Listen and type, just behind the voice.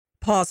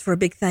pause for a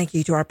big thank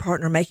you to our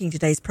partner making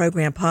today's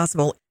program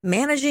possible.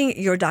 Managing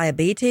your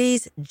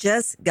diabetes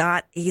just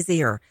got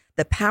easier.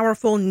 The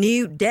powerful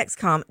new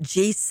Dexcom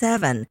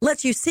G7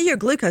 lets you see your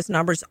glucose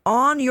numbers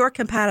on your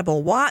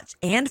compatible watch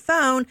and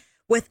phone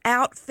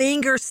without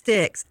finger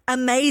sticks.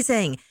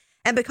 Amazing.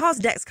 And because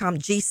Dexcom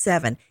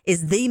G7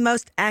 is the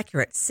most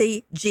accurate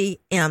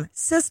CGM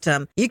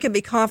system, you can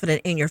be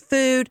confident in your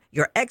food,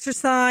 your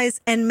exercise,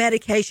 and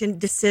medication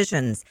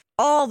decisions.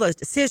 All those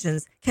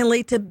decisions can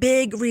lead to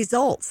big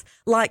results,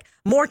 like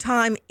more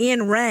time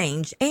in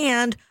range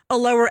and a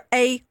lower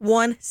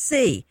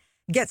A1C.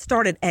 Get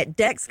started at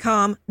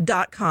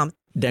Dexcom.com.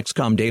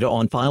 Dexcom data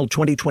on file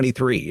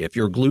 2023. If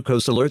your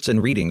glucose alerts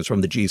and readings from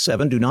the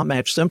G7 do not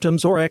match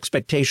symptoms or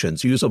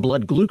expectations, use a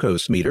blood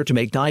glucose meter to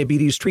make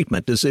diabetes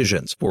treatment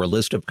decisions. For a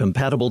list of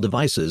compatible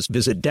devices,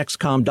 visit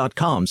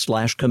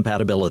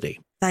Dexcom.com/compatibility.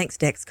 Thanks,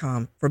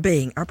 Dexcom, for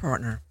being our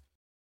partner.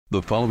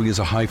 The following is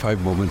a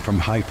high-five moment from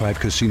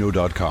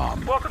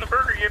highfivecasino.com. Welcome to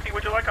Burger Yippee.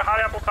 Would you like a hot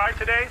apple pie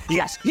today?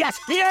 Yes, yeah,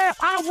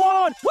 I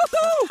won!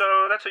 Woohoo!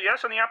 So that's a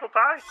yes on the apple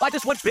pie? I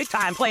just went big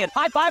time playing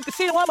High Five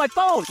Casino on my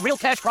phone. Real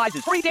cash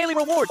prizes, free daily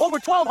rewards, over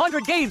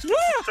 1,200 games. Yeah!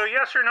 So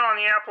yes or no on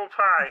the apple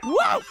pie?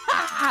 Whoa!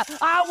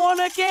 I won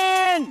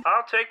again!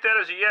 I'll take that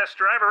as a yes.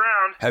 Drive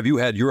around. Have you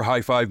had your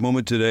high-five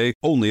moment today?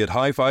 Only at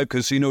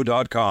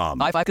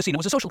highfivecasino.com. High Five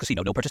Casino is a social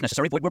casino. No purchase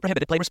necessary. Void where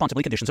prohibited. Play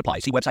responsibly. Conditions apply.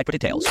 See website for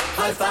details.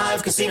 High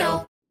Five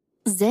Casino.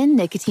 Zyn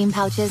nicotine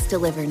pouches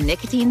deliver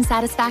nicotine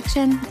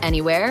satisfaction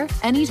anywhere,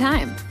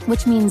 anytime,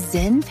 which means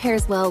Zyn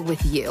pairs well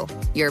with you,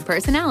 your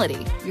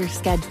personality, your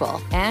schedule,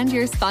 and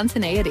your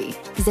spontaneity.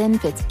 Zyn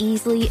fits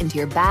easily into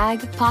your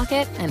bag,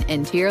 pocket, and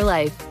into your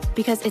life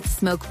because it's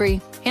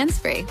smoke-free,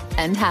 hands-free,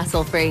 and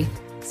hassle-free.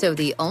 So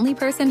the only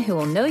person who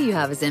will know you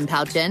have a Zyn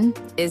pouch in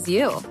is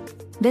you.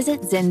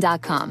 Visit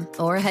Zyn.com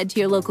or head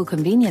to your local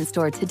convenience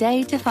store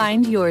today to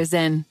find your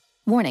Zyn.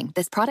 Warning,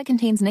 this product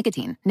contains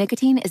nicotine.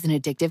 Nicotine is an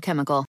addictive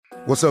chemical.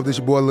 What's up, this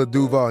your boy Lil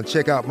Duval, and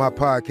check out my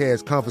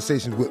podcast,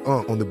 Conversations with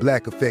Unc, on the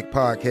Black Effect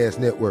Podcast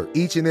Network.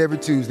 Each and every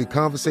Tuesday,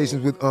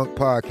 Conversations with Unc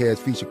podcast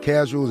feature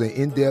casual and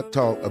in-depth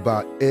talk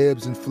about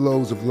ebbs and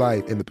flows of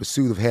life and the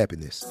pursuit of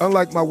happiness.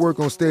 Unlike my work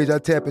on stage, I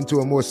tap into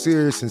a more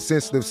serious and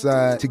sensitive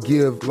side to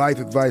give life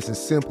advice and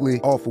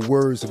simply offer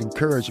words of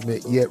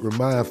encouragement, yet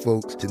remind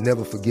folks to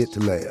never forget to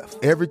laugh.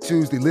 Every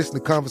Tuesday, listen to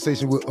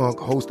Conversations with Unc,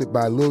 hosted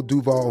by Lil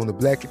Duval on the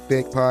Black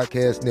Effect Podcast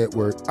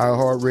Network,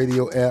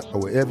 iHeartRadio app, or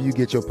wherever you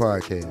get your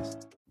podcasts.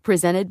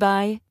 Presented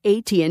by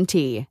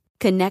AT&T.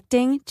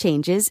 Connecting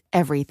changes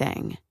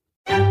everything.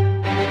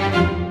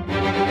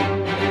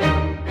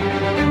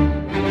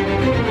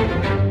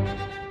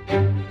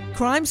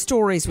 Crime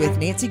Stories with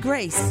Nancy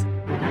Grace.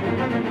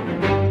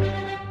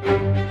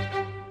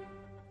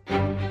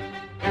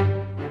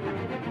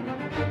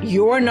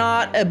 You're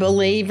not a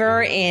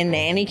believer in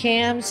nanny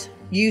cams?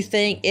 You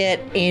think it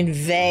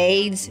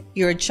invades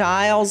your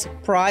child's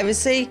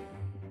privacy?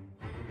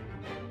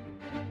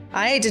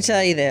 I hate to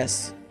tell you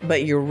this,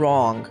 but you're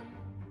wrong.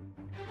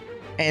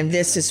 And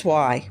this is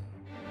why.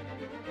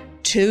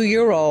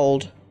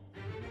 2-year-old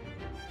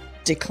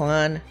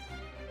Declan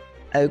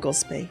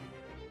Oglesby.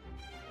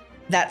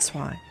 That's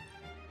why.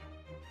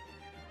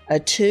 A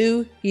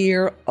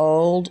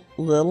 2-year-old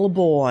little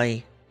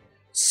boy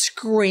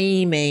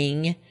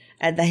screaming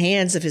at the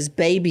hands of his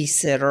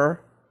babysitter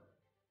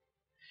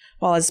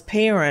while his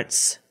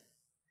parents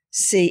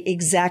see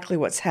exactly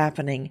what's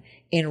happening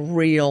in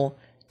real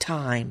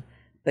time.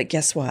 But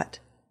guess what?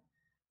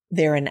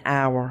 They're an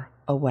hour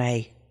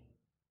away.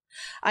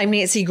 I'm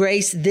Nancy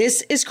Grace.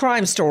 This is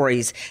Crime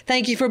Stories.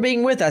 Thank you for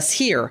being with us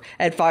here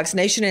at Fox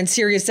Nation and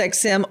Sirius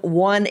XM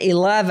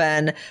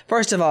 111.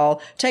 First of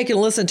all, take a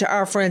listen to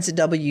our friends at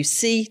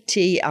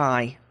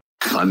WCTI.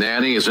 A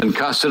nanny is in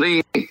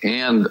custody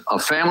and a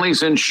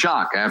family's in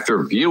shock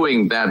after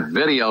viewing that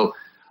video.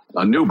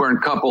 A New Bern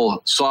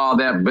couple saw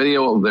that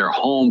video of their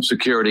home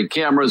security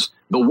cameras.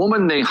 The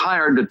woman they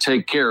hired to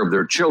take care of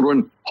their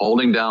children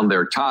holding down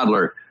their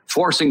toddler,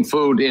 forcing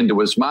food into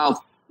his mouth,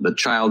 the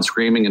child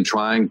screaming and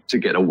trying to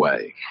get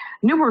away.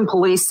 New Bern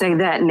police say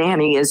that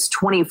nanny is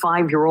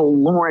 25-year-old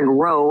Lauren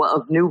Rowe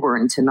of New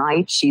Bern.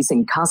 Tonight, she's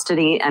in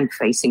custody and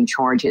facing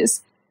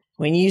charges.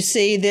 When you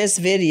see this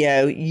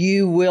video,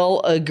 you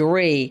will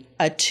agree.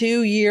 A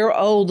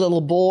 2-year-old little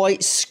boy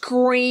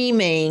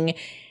screaming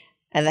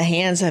at the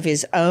hands of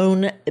his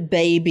own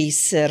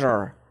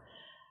babysitter.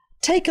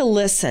 Take a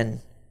listen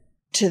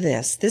to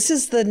this. This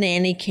is the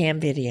nanny cam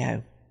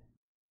video.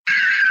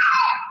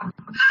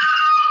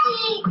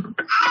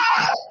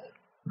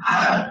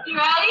 You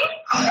ready?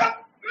 No.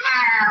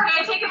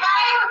 Okay, take a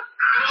bite.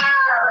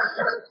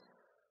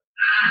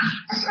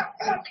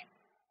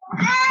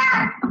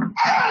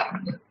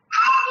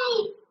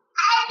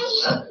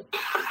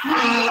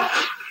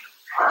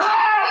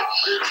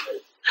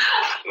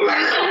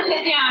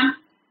 Sit down.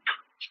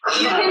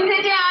 You can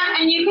sit down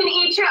and you can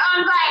eat your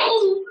own bite.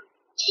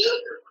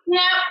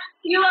 No,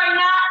 you are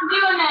not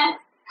doing this.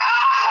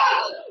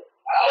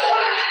 I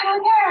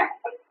don't care.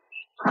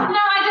 No,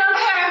 I don't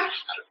care.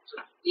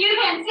 You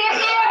can sit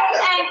there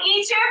and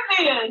eat your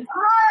food.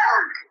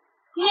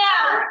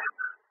 No.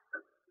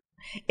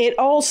 It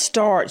all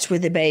starts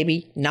with the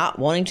baby not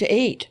wanting to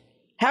eat.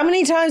 How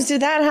many times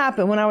did that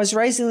happen when I was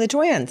raising the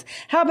twins?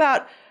 How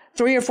about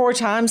 3 or 4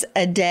 times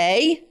a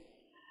day?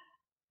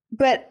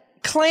 But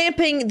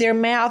clamping their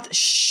mouth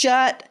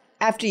shut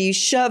after you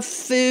shove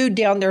food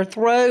down their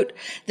throat,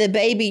 the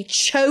baby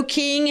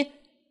choking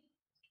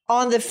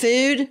on the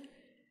food,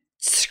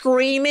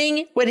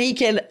 screaming when he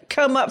can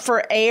come up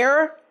for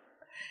air,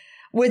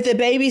 with the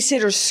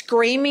babysitter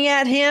screaming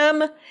at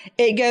him.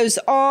 It goes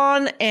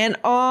on and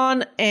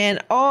on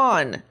and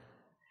on.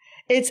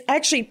 It's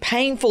actually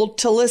painful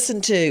to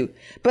listen to,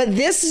 but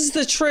this is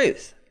the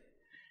truth.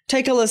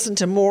 Take a listen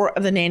to more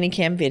of the Nanny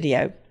Cam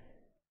video.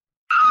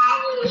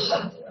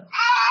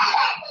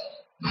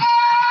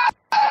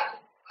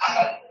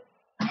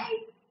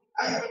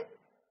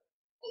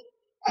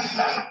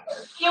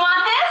 You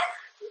want this?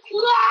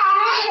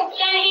 Yeah.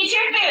 Then eat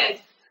your food.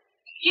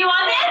 You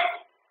want this?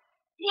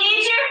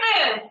 Eat your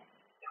food.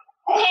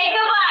 Take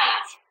a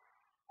bite.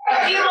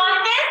 Do you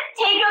want this?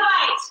 Take a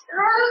bite.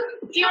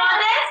 Do you want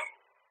this?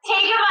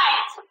 Take a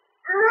bite.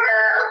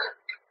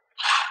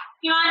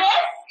 You want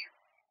this?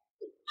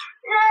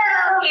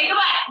 Take a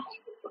bite.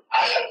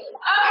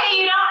 Okay,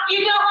 you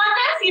don't want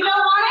this? You don't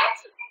want it?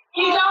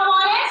 You don't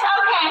want it?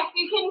 Okay,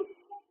 you can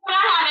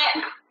have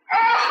it.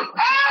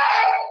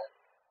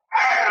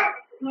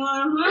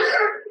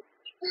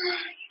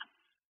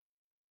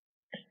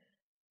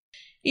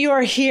 You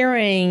are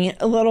hearing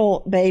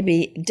little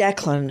baby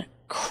Declan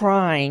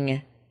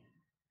crying,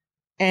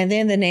 and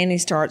then the nanny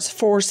starts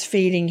force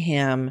feeding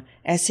him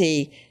as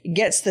he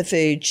gets the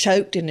food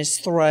choked in his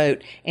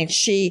throat, and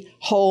she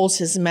holds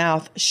his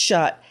mouth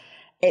shut.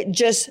 It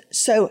just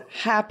so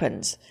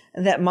happens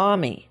that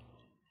mommy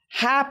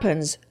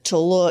happens to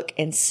look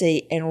and see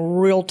in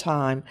real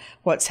time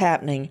what's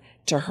happening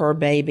to her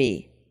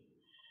baby.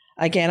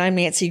 Again, I'm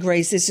Nancy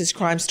Grace. This is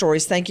Crime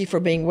Stories. Thank you for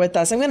being with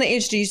us. I'm going to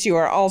introduce you to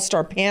our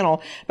all-star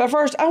panel. But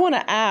first, I want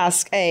to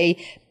ask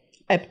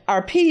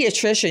our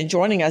pediatrician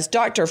joining us,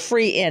 Dr.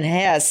 Free N.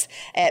 Hess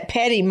at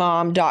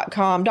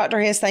pettymom.com. Dr.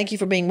 Hess, thank you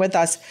for being with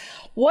us.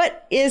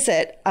 What is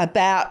it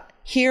about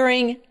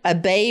hearing a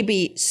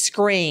baby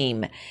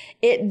scream?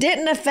 It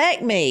didn't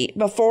affect me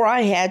before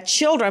I had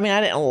children. I mean, I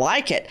didn't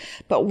like it.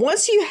 But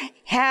once you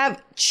have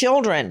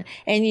children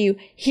and you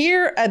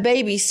hear a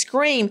baby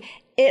scream,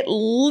 it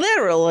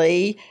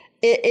literally,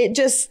 it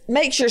just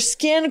makes your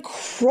skin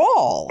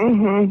crawl.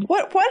 Mm-hmm.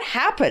 What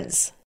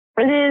happens?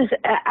 It is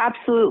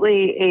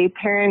absolutely a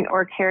parent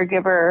or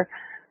caregiver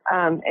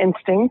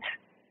instinct.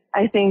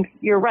 I think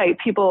you're right.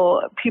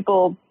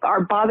 People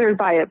are bothered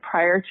by it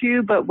prior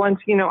to, but once,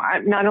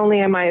 not only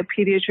am I a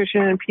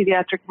pediatrician in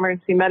pediatric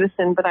emergency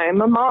medicine, but I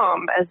am a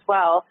mom as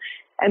well.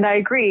 And I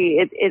agree.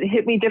 It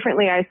hit me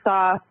differently. I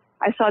saw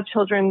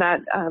children that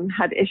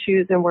had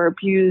issues and were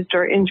abused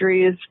or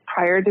injuries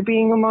prior to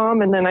being a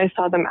mom, and then I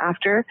saw them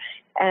after.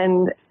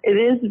 And it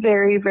is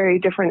very, very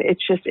different.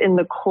 It's just in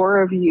the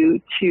core of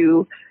you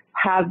to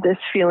have this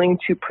feeling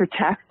to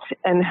protect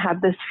and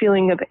have this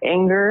feeling of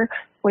anger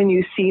when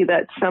you see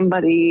that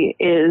somebody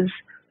is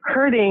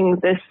hurting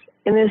this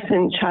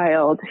innocent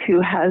child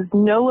who has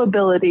no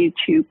ability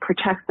to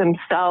protect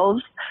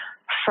themselves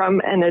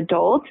from an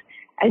adult.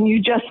 And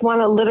you just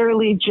want to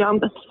literally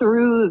jump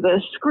through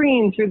the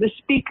screen, through the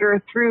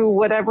speaker, through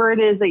whatever it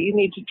is that you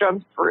need to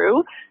jump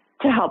through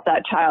to help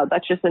that child.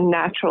 That's just a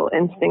natural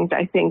instinct,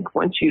 I think,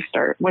 once you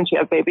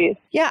have babies.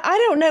 Yeah, I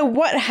don't know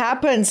what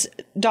happens,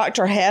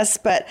 Dr. Hess,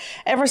 but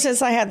ever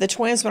since I had the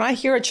twins, when I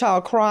hear a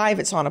child cry, if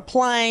it's on a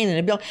plane and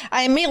a building,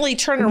 I immediately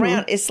turn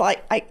around. It's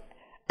like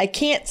I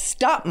can't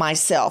stop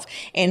myself.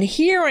 And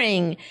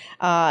hearing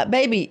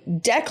baby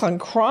Declan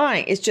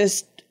crying is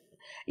just,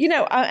 and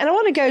I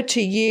want to go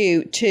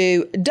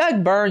to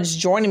Doug Burns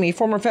joining me,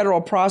 former federal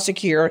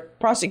prosecutor,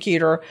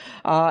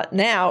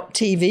 now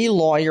TV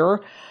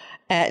lawyer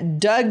at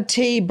Doug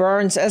T.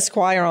 Burns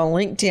Esquire on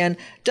LinkedIn.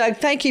 Doug,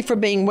 thank you for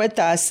being with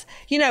us.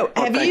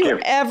 Have you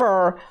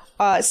ever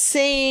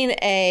seen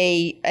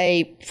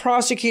a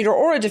prosecutor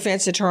or a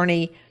defense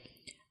attorney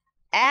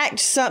act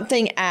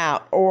something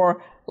out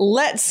or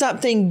let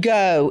something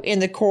go in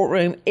the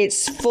courtroom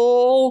its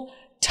full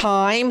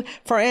time?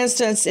 For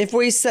instance, if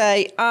we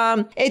say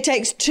it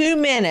takes 2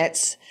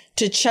 minutes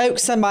to choke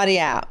somebody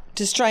out,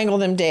 to strangle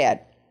them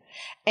dead,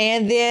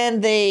 and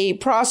then the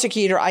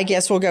prosecutor, I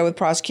guess we'll go with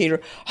prosecutor,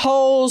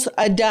 holds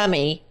a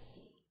dummy,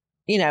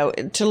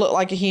 to look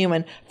like a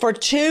human for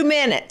 2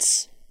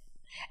 minutes,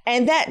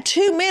 and that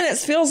 2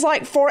 minutes feels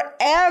like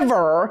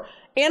forever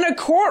in a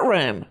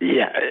courtroom.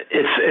 Yeah,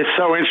 it's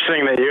so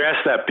interesting that you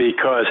asked that,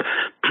 because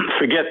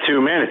forget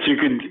 2 minutes, you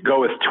could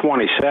go with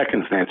 20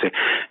 seconds, Nancy.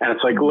 And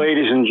it's like,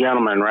 ladies and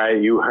gentlemen,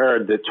 right, you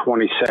heard that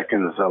 20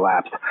 seconds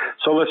elapsed.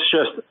 So let's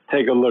just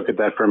take a look at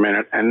that for a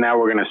minute. And now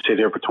we're going to sit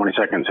here for 20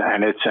 seconds,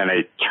 and it's an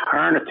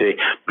eternity.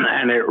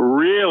 And it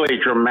really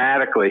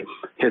dramatically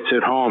hits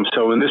it home.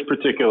 So in this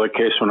particular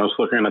case, when I was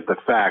looking at the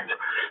facts,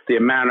 the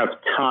amount of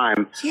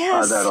time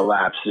that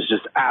elapsed is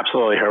just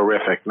absolutely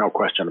horrific. No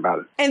question about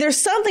it. And there's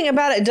something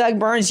about it, Doug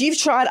Burns. You've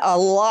tried a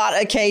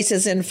lot of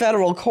cases in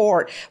federal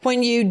court.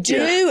 When you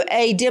do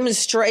a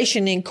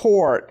demonstration in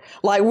court,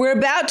 like we're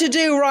about to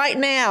do right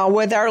now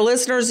with our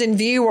listeners and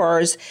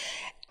viewers,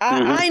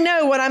 I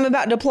know what I'm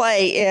about to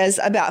play is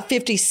about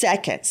 50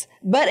 seconds,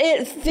 but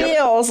it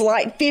feels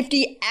like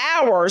 50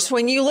 hours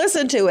when you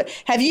listen to it.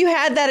 Have you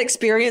had that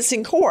experience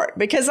in court?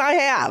 Because I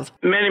have.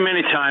 Many,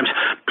 many times.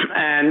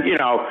 And, you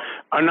know,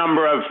 a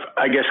number of,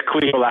 I guess,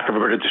 for lack of a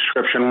better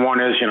description. One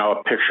is, you know,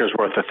 a picture's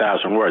worth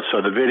 1,000 words.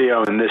 So the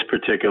video in this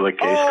particular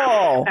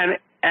case.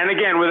 And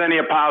again, with any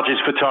apologies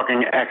for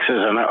talking X's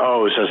and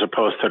O's as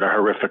opposed to the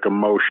horrific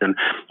emotion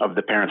of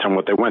the parents and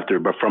what they went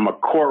through. But from a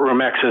courtroom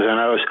X's and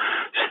O's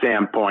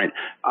standpoint,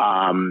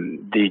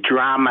 the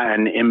drama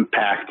and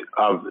impact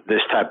of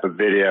this type of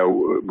video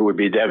would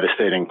be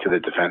devastating to the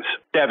defense.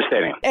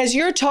 Devastating. As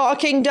you're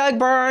talking, Doug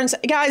Burns,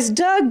 guys,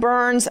 Doug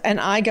Burns and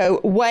I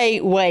go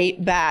way, way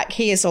back.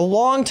 He is a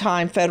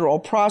longtime federal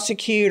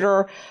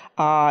prosecutor.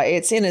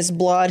 It's in his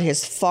blood.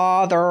 His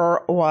father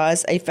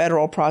was a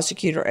federal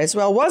prosecutor as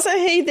well. Wasn't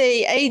he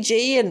the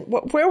AG? And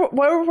where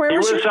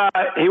was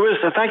he? He was.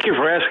 Thank you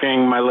for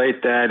asking. My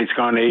late dad. He's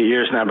gone 8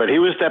 years now, but he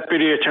was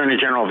Deputy Attorney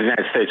General of the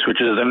United States,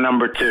 which is the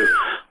number 2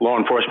 law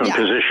enforcement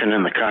position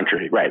in the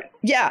country. Right.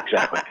 Yeah.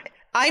 Exactly.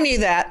 I knew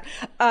that.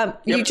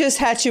 You just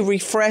had to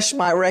refresh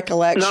my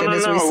recollection.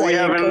 No. We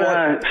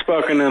haven't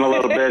spoken in a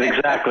little bit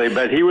exactly,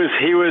 but he was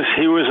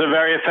a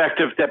very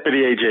effective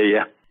Deputy AG.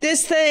 Yeah.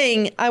 This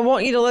thing I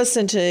want you to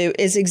listen to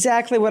is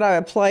exactly what I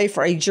would play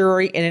for a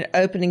jury in an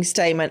opening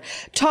statement.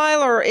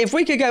 Tyler, if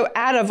we could go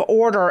out of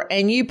order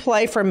and you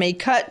play for me,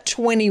 cut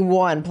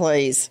 21,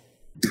 please.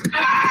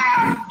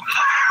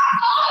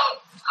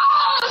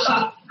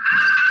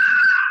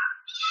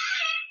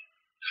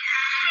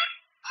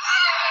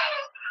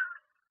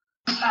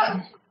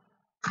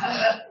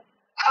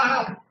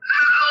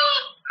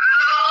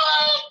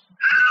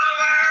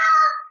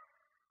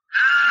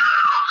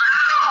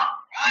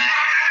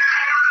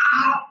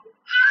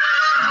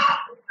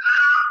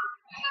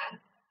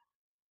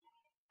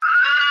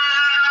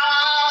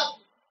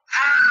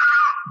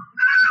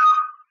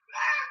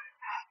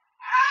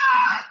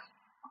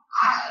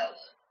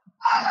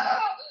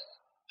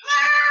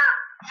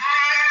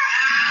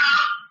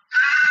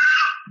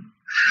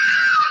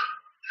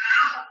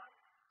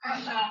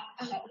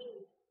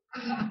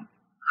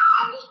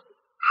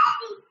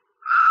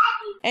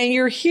 And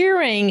you're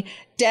hearing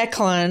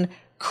Declan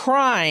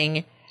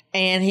crying,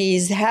 and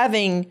he's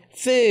having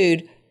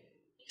food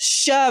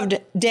shoved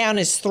down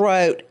his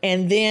throat,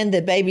 and then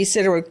the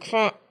babysitter would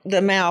clunk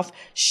the mouth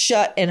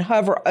shut and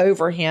hover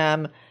over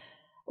him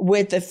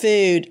with the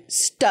food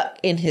stuck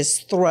in his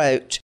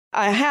throat.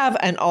 I have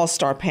an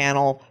all-star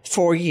panel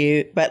for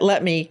you, but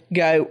let me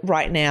go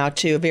right now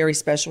to a very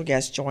special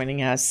guest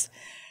joining us.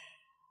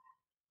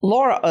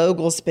 Laura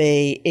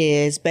Oglesby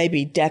is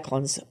baby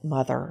Declan's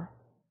mother.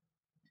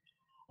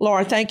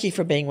 Laura, thank you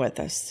for being with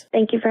us.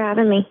 Thank you for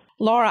having me.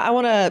 Laura, I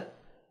want to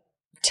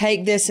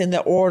take this in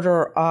the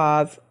order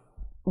of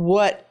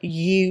what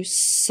you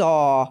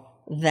saw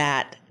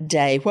that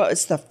day. What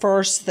was the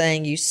first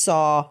thing you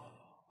saw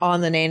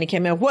on the nanny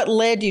cam, and what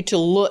led you to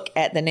look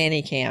at the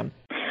nanny cam?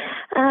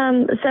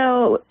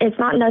 So it's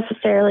not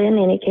necessarily a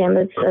nanny cam.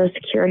 It's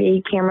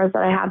security cameras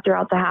that I have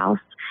throughout the house,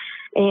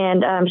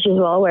 and she's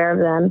well aware of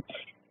them.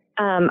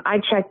 I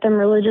check them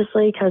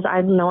religiously because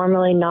I'm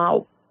normally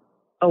not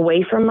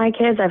away from my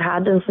kids. I've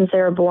had them since they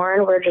were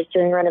born. We're just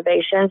doing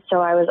renovations,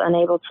 so I was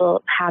unable to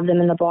have them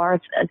in the bar.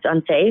 It's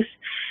unsafe.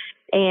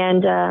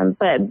 And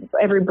but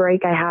every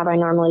break I have, I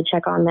normally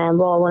check on them.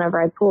 Well,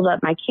 whenever I pulled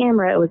up my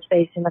camera, it was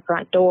facing the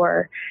front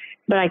door,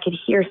 but I could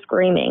hear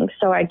screaming.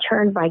 So I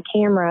turned my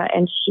camera,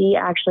 and she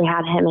actually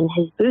had him in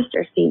his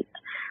booster seat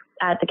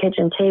at the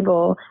kitchen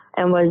table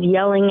and was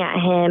yelling at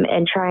him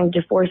and trying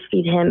to force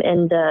feed him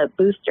in the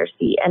booster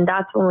seat. And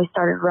that's when we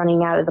started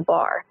running out of the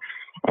bar.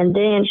 And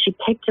then she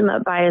picked him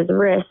up by his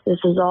wrist. This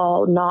is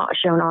all not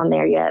shown on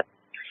there yet.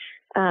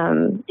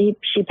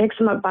 She picks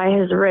him up by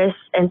his wrist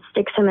and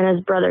sticks him in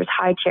his brother's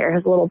high chair.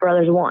 His little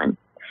brother's one.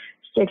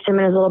 Sticks him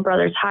in his little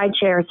brother's high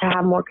chair to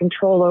have more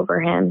control over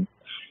him.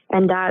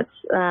 And that's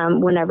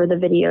whenever the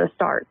video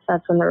starts.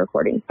 That's when the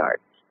recording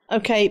starts.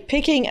 Okay,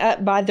 picking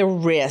up by the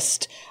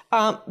wrist.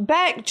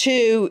 Back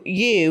to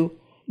you,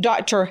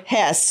 Dr.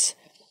 Hess.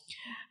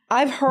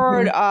 I've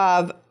heard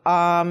of,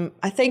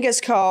 I think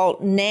it's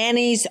called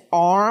nanny's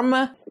arm.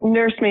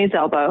 Nursemaid's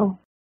elbow.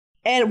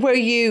 And where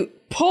you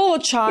pull a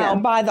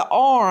child by the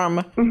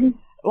arm,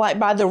 like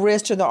by the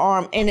wrist or the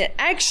arm, and it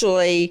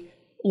actually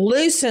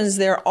loosens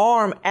their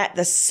arm at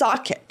the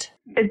socket.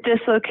 It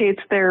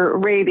dislocates their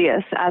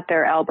radius at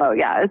their elbow.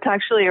 Yeah, it's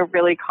actually a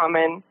really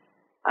common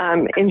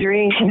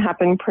injury and can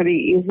happen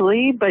pretty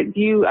easily. But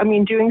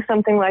doing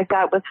something like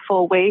that with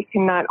full weight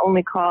can not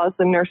only cause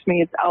the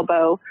nursemaid's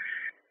elbow,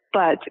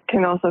 but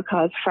can also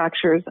cause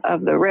fractures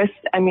of the wrist.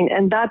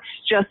 And that's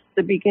just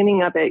the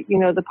beginning of it. You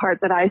know, the part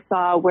that I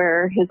saw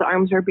where his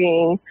arms are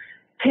being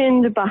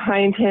pinned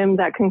behind him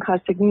that can cause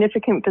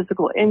significant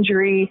physical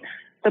injury.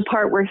 The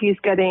part where he's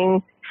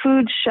getting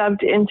food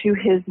shoved into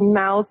his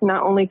mouth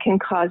not only can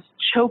cause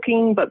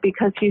choking, but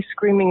because he's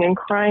screaming and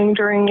crying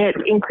during it,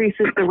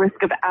 increases the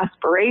risk of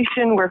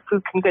aspiration where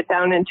food can get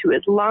down into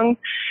his lungs.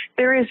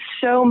 There is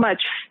so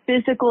much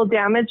physical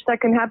damage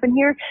that can happen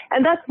here.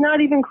 And that's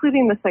not even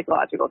including the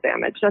psychological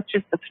damage. That's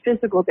just the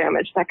physical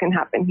damage that can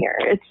happen here.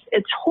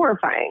 It's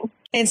horrifying.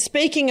 And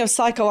speaking of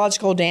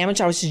psychological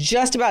damage, I was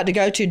just about to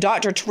go to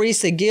Dr.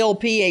 Teresa Gill,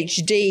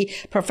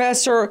 PhD,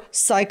 professor,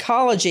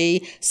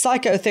 psychology,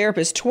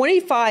 psychotherapist,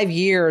 25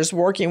 years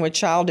working with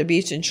child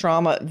abuse and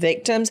trauma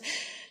victims.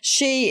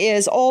 She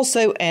is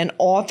also an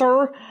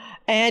author,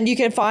 and you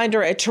can find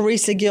her at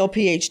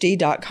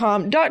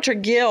teresagillphd.com. Dr.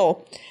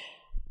 Gill,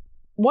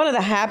 one of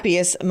the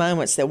happiest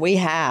moments that we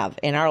have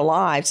in our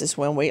lives is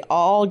when we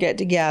all get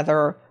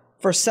together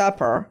for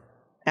supper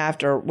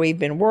after we've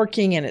been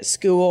working and at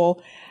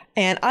school.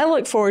 And I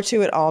look forward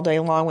to it all day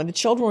long. When the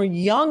children were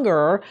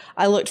younger,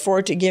 I looked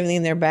forward to giving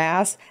them their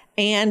baths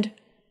and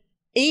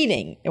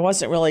eating. It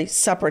wasn't really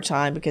supper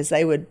time because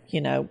they would,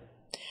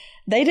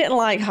 they didn't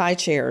like high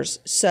chairs.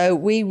 So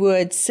we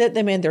would sit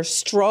them in their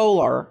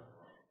stroller,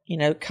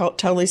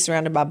 totally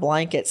surrounded by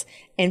blankets,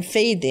 and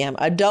feed them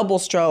a double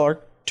stroller,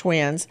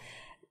 twins,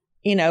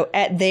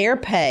 at their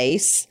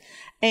pace.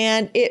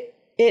 And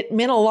it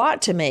meant a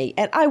lot to me.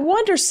 And I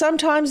wonder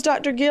sometimes,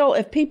 Dr. Gill,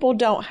 if people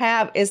don't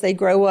have, as they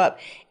grow up,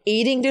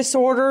 eating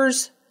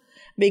disorders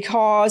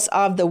because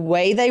of the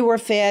way they were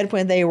fed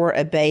when they were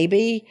a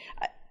baby.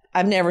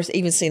 I've never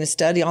even seen a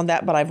study on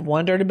that, but I've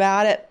wondered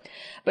about it.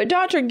 But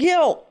Dr.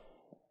 Gill,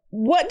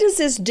 what does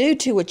this do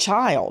to a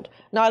child?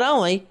 Not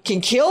only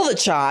can kill the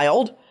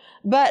child,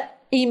 but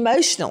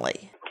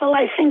emotionally. Well,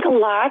 I think a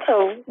lot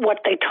of what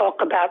they talk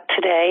about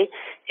today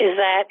is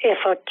that if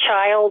a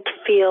child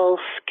feels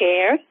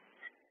scared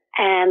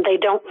and they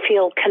don't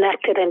feel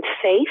connected and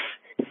safe,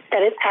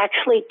 that it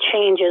actually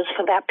changes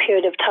for that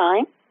period of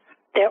time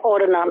their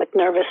autonomic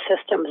nervous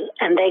systems,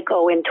 and they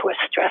go into a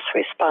stress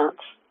response.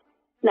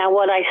 Now,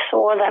 what I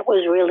saw that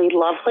was really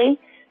lovely,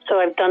 so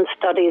I've done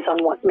studies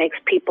on what makes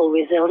people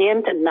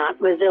resilient and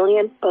not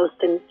resilient, both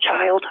in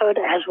childhood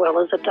as well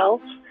as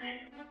adults.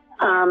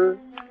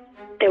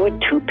 There were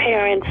two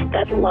parents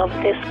that loved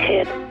this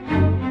kid.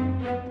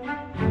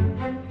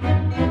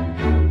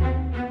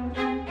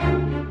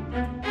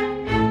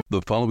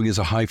 The following is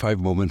a high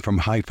five moment from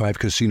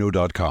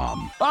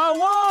highfivecasino.com. I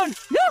won!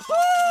 Yahoo!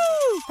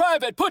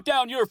 Private, put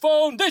down your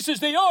phone. This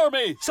is the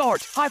Army.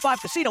 Sarge, High Five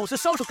Casino is a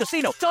social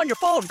casino. It's on your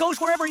phone. Goes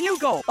wherever you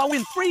go. I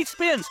win free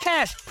spins,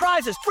 cash,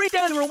 prizes, free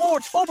daily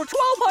rewards, over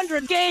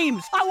 1,200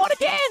 games. I won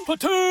again.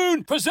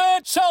 Platoon,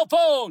 present cell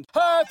phone.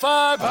 High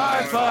Five.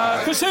 High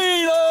Five.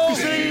 Casino.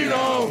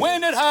 Casino.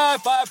 Win at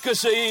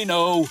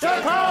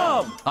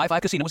highfivecasino.com. High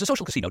Five Casino is a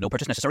social casino. No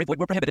purchase necessary. Void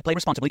where prohibited. Play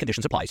responsibly.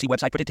 Conditions apply. See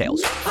website for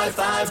details. High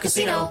Five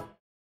Casino.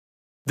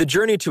 The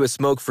journey to a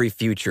smoke-free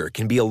future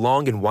can be a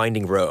long and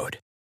winding road.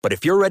 But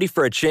if you're ready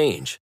for a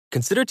change,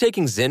 consider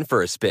taking Zyn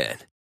for a spin.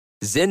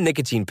 Zyn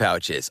nicotine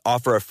pouches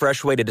offer a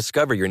fresh way to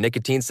discover your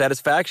nicotine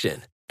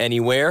satisfaction.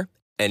 Anywhere,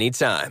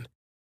 anytime.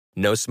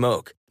 No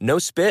smoke, no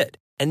spit,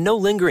 and no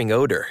lingering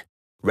odor.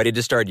 Ready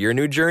to start your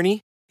new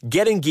journey?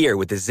 Get in gear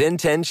with the Zyn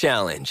 10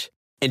 Challenge.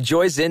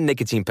 Enjoy Zyn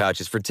nicotine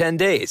pouches for 10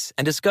 days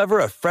and discover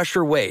a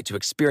fresher way to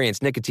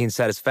experience nicotine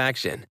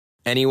satisfaction.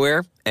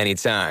 Anywhere,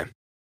 anytime.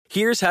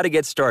 Here's how to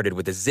get started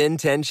with the Zyn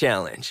 10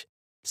 Challenge.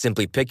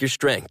 Simply pick your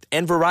strength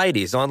and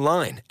varieties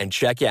online and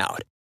check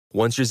out.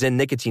 Once your Zyn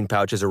nicotine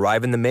pouches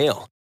arrive in the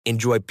mail,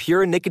 enjoy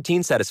pure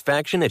nicotine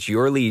satisfaction at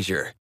your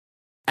leisure.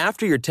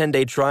 After your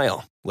 10-day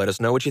trial, let us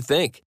know what you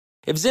think.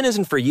 If Zyn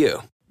isn't for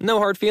you, no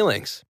hard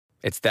feelings.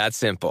 It's that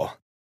simple.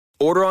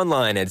 Order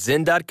online at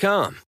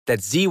Zyn.com,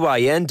 that's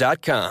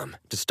ZYN.com,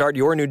 to start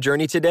your new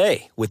journey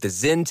today with the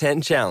Zyn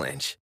 10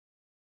 Challenge.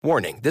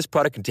 Warning, this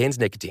product contains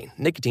nicotine.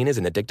 Nicotine is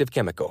an addictive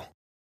chemical.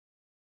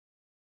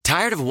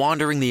 Tired of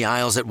wandering the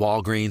aisles at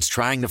Walgreens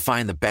trying to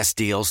find the best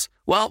deals?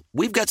 Well,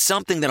 we've got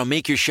something that'll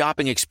make your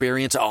shopping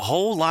experience a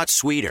whole lot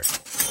sweeter.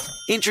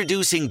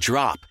 Introducing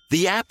Drop,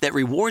 the app that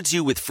rewards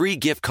you with free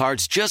gift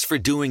cards just for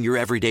doing your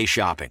everyday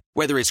shopping.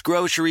 Whether it's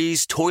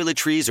groceries,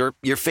 toiletries, or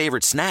your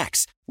favorite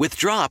snacks. With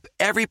Drop,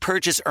 every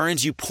purchase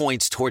earns you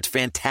points towards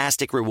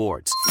fantastic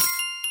rewards.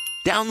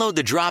 Download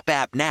the Drop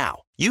app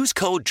now. Use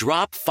code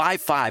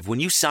DROP55 when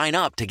you sign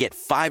up to get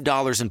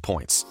 $5 in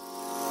points.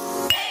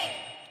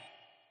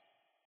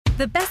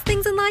 The best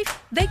things in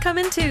life, they come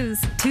in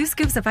twos. 2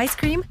 scoops of ice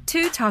cream,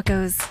 2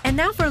 tacos. And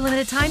now for a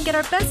limited time, get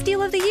our best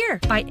deal of the year.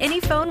 Buy any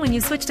phone when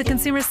you switch to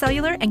Consumer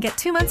Cellular and get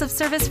 2 months of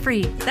service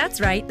free. That's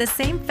right, the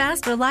same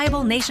fast,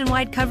 reliable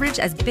nationwide coverage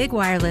as Big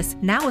Wireless,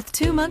 now with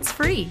 2 months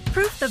free.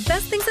 Proof the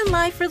best things in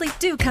life really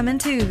do come in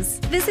twos.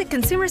 Visit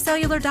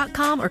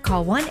ConsumerCellular.com or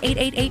call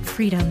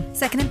 1-888-FREEDOM.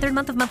 Second and third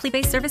month of monthly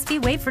base service fee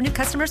waived for new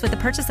customers with the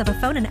purchase of a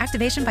phone and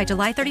activation by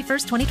July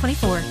 31st,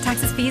 2024.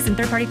 Taxes, fees, and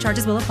third-party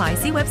charges will apply.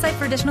 See website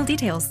for additional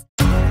details.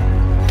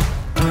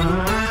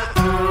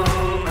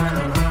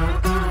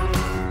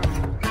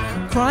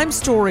 Crime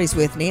Stories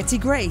with Nancy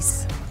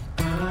Grace.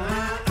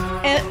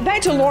 And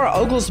Back to Laura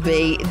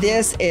Oglesby.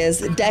 This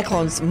is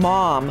Declan's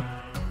mom.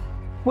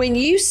 When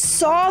you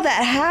saw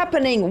that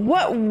happening,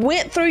 what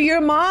went through your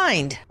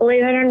mind?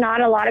 Believe it or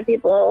not, a lot of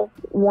people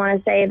want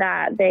to say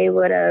that they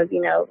would have,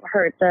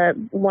 hurt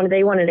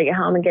they wanted to get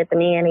home and get the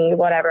nanny,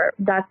 whatever.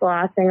 That's the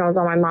last thing that was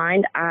on my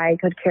mind. I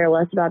could care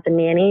less about the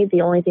nanny.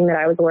 The only thing that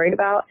I was worried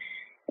about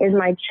is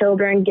my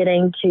children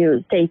getting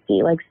to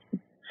safety, like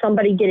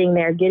somebody getting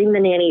there, getting the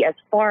nanny as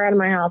far out of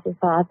my house as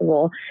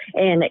possible,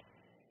 and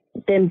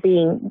them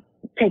being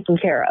taken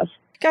care of.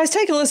 Guys,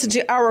 take a listen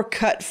to our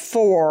cut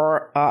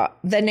for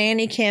the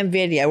nanny cam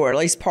video, or at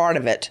least part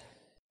of it.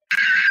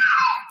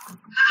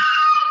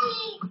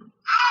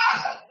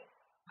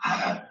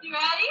 You ready? You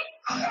ready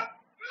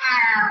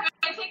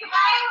to take a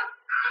bite?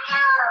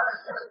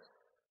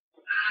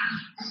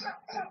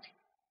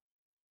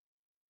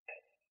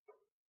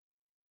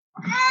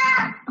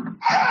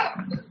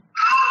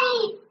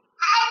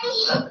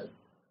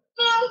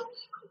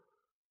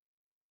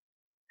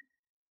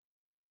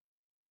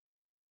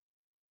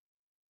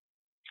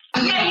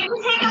 Yeah, you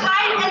can take a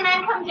bite and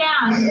then come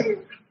down.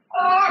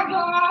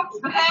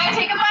 Okay,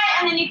 take a bite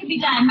and then you can be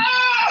done. No.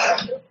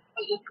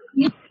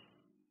 You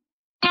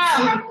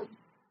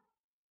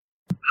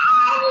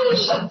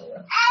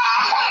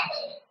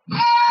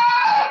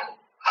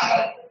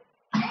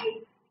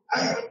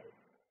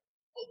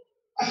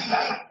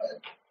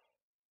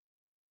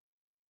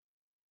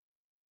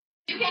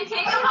can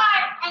take a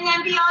bite and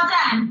then be all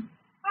done.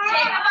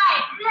 Take a bite.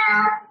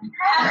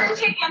 Have the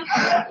chicken.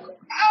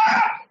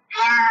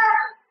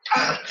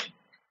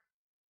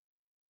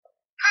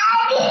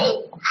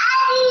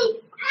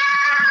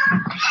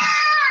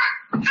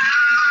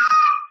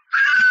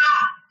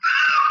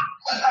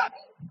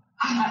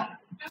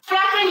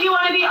 Jacqueline, do you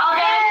want to be all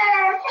done?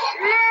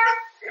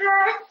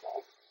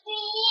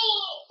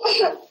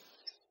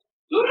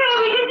 Okay,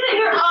 we can sit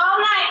here all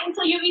night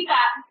until you eat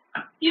that.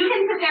 You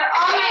can sit there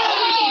all night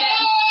until you eat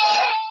it.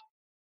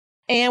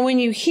 And when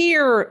you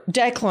hear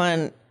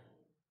Declan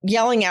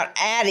yelling out,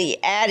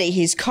 Addie, Addie,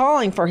 he's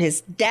calling for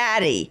his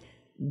daddy,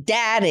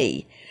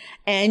 daddy.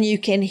 And you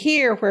can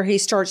hear where he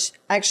starts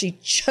actually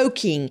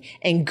choking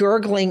and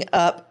gurgling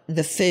up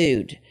the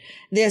food.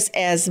 This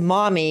as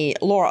mommy,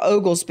 Laura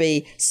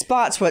Oglesby,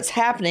 spots what's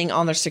happening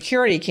on their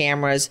security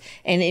cameras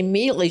and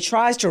immediately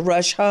tries to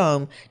rush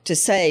home to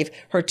save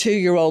her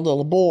 2-year-old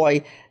little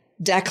boy,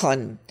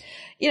 Declan.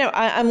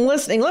 I'm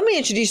listening. Let me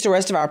introduce the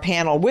rest of our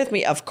panel. With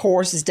me, of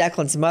course, is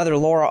Declan's mother,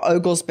 Laura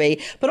Oglesby,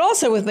 but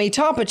also with me,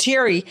 Tom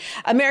Patieri,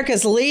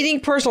 America's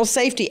leading personal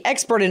safety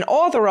expert and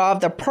author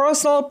of the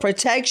Personal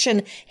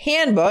Protection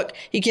Handbook.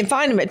 You can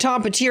find him at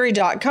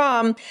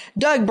tompatieri.com.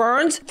 Doug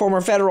Burns,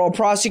 former federal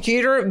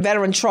prosecutor,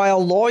 veteran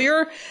trial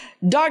lawyer.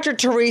 Dr.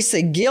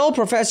 Teresa Gill,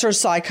 professor of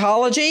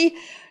psychology.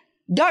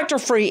 Dr.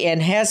 Free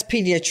N. Hess,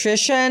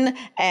 pediatrician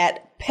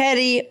at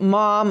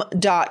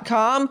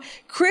PettyMom.com.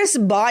 Chris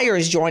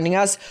Byers joining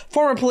us,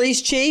 former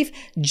police chief,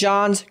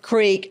 Johns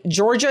Creek,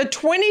 Georgia,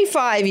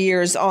 25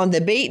 years on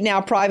the beat, now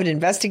private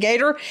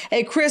investigator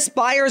at Chris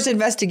Byers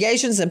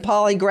Investigations and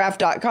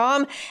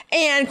Polygraph.com,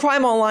 and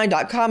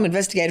CrimeOnline.com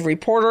investigative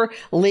reporter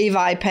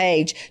Levi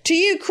Page. To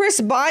you,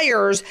 Chris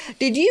Byers,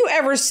 did you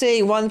ever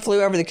see One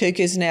Flew Over the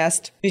Cuckoo's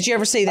Nest? Did you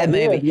ever see that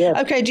movie? Did, yes.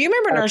 Okay, do you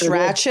remember Nurse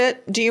Ratched?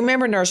 Do you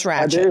remember Nurse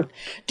Ratched? I do.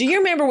 Do you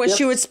remember when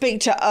she would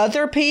speak to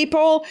other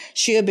people?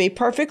 She would be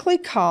perfectly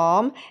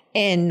calm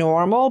and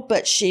normal,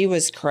 but she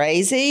was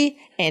crazy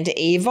and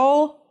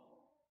evil.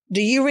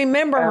 Do you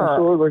remember her?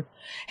 Absolutely.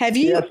 Have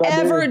you Yes, I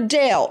ever do.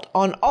 dealt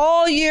on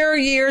all your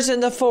years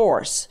in the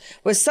force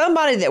with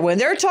somebody that when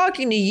they're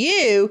talking to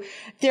you,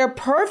 they're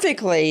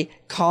perfectly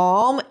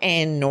calm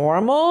and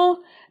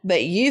normal,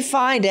 but you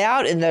find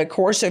out in the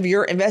course of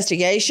your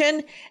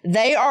investigation,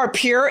 they are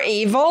pure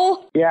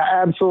evil? Yeah,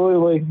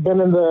 absolutely.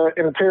 Been in the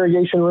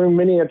interrogation room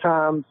many a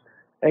times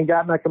and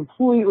gotten a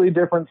completely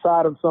different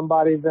side of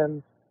somebody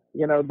than,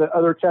 the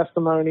other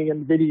testimony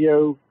and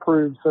video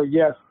proves. So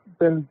yes,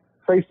 been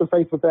face to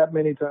face with that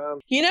many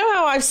times. You know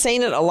how I've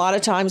seen it a lot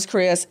of times,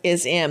 Chris,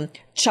 is in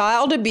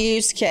child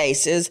abuse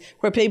cases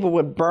where people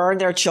would burn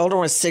their children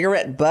with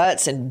cigarette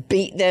butts and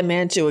beat them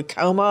into a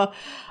coma.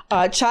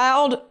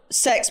 Child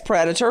sex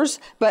predators,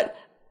 but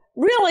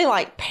really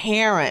like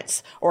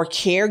parents or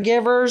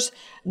caregivers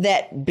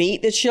that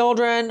beat the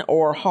children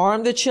or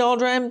harm the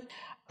children.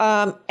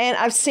 And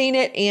I've seen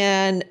it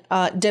in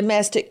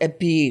domestic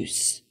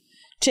abuse.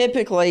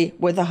 Typically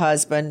with the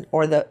husband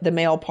or the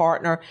male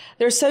partner.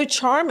 They're so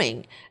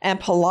charming and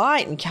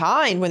polite and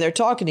kind when they're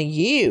talking to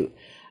you.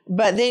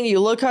 But then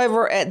you look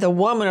over at the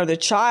woman or the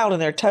child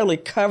and they're totally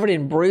covered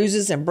in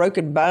bruises and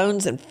broken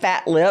bones and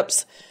fat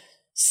lips.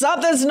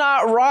 Something's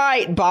not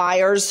right,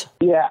 Byers.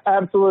 Yeah,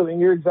 absolutely.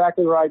 You're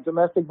exactly right.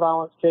 Domestic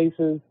violence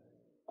cases,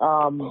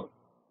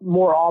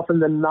 more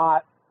often than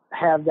not,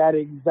 have that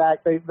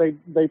exact,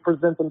 they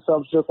present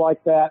themselves just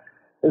like that,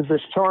 as this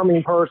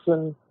charming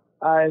person.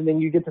 And then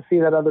you get to see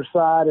that other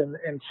side and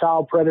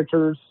child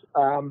predators.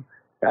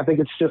 I think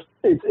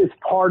it's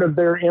part of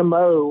their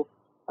MO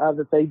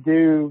that they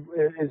do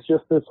is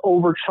just this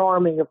over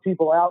charming of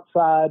people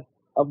outside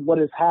of what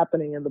is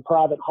happening in the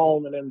private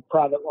home and in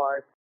private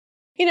life.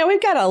 You know,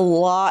 we've got a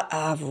lot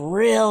of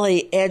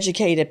really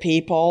educated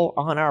people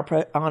on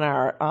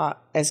our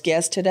as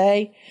guests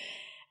today.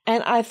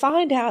 And I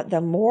find out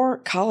the more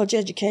college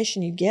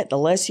education you get, the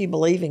less you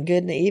believe in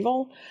good and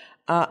evil.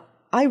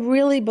 I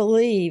really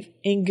believe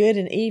in good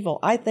and evil.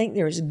 I think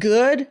there's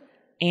good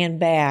and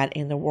bad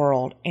in the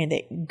world, and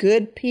that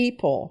good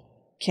people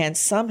can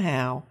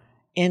somehow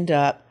end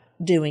up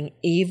doing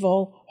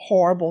evil,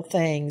 horrible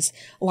things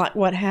like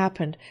what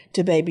happened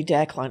to baby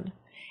Declan.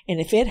 And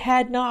if it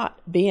had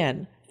not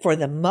been for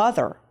the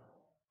mother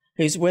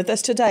who's with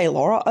us today,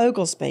 Laura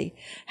Oglesby,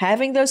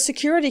 having those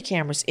security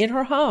cameras in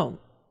her home,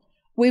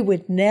 we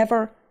would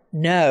never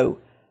know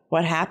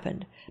what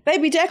happened.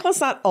 Baby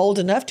Declan's not old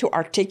enough to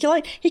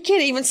articulate. He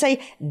can't even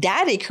say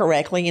daddy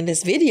correctly in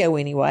this video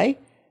anyway.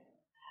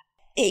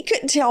 He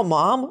couldn't tell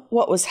mom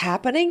what was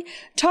happening.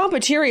 Tom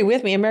Pateri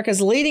with me,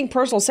 America's leading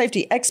personal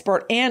safety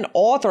expert and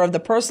author of the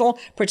Personal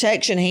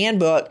Protection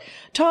Handbook.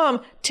 Tom,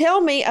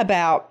 tell me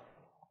about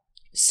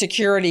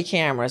security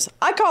cameras.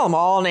 I call them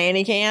all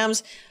nanny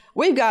cams.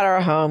 We've got our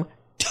home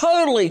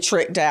totally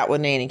tricked out with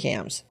nanny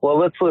cams. Well,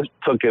 let's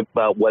talk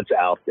about what's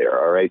out there,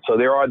 all right? So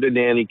there are the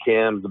nanny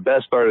cams. The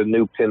best are the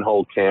new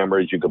pinhole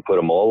cameras. You can put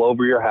them all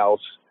over your house.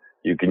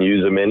 You can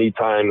use them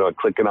anytime,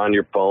 clicking on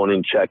your phone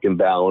and check and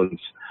balance.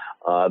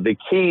 The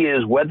key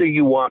is whether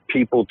you want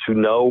people to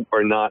know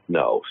or not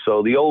know.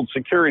 So the old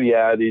security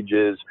adage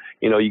is,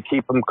 you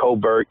keep them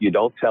covert, you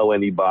don't tell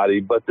anybody.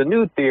 But the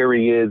new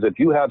theory is if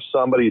you have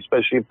somebody,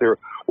 especially if they're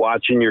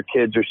watching your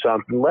kids or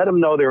something, let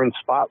them know they're in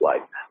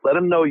spotlight. Let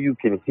them know you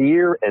can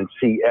hear and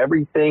see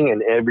everything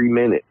and every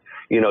minute.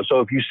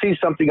 So if you see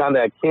something on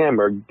that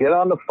camera, get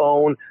on the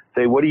phone,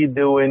 say, what are you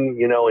doing,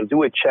 and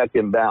do a check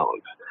and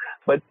balance.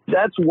 But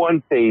that's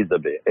one phase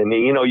of it. And,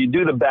 you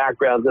do the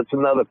backgrounds, that's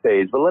another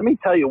phase. But let me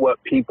tell you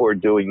what people are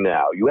doing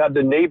now. You have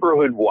the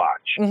neighborhood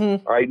watch.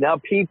 Mm-hmm. All right. Now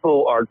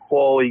people are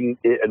calling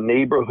it a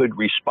neighborhood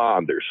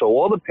responder. So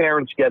all the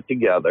parents get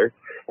together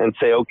and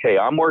say, okay,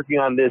 I'm working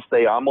on this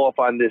day. I'm off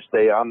on this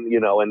day.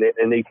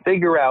 And they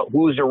figure out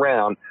who's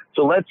around.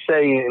 So let's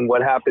say in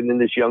what happened in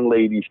this young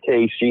lady's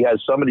case, she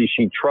has somebody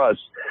she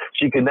trusts.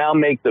 She can now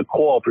make the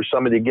call for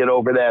somebody to get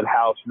over that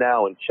house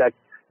now and check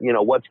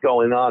what's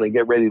going on and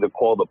get ready to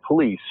call the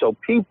police. So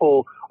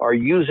people are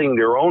using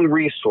their own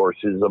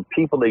resources of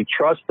people they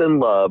trust and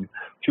love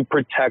to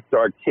protect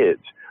our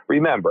kids.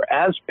 Remember,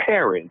 as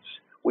parents,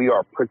 we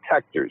are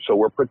protectors. So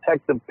we're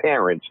protective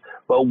parents,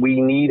 but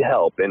we need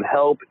help. And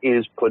help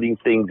is putting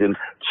things in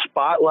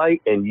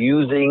spotlight and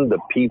using the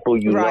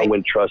people you know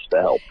and trust to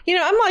help.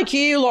 I'm like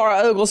you,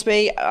 Laura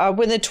Oglesby.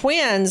 When the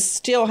twins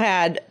still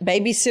had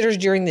babysitters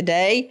during the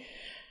day,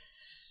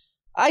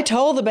 I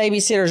told the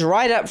babysitters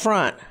right up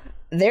front,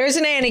 there's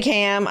a nanny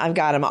cam. I've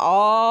got them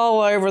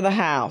all over the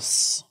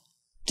house.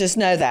 Just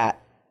know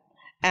that.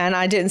 And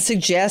I didn't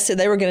suggest that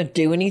they were going to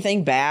do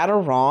anything bad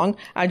or wrong.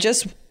 I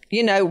just,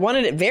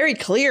 wanted it very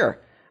clear.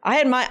 I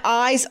had my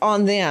eyes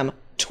on them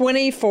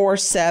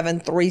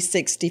 24/7,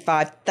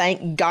 365.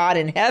 Thank God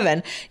in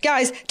heaven.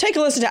 Guys, take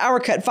a listen to Our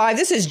Cut 5.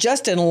 This is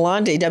Justin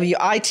Lundy,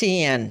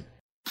 WITN.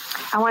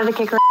 I wanted to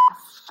kick her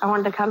ass. I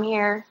wanted to come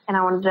here and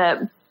I wanted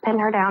to pin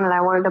her down and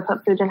I wanted to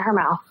put food in her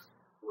mouth.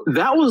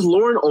 That was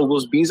Lauren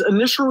Oglesby's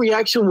initial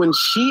reaction when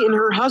she and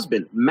her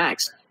husband,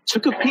 Max,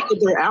 took a peek at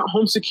their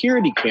at-home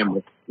security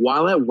camera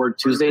while at work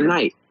Tuesday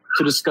night.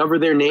 To discover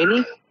their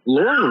nanny,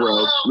 Lauren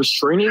Rowe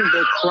restraining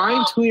their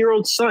crying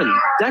 2-year-old son,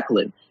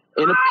 Declan,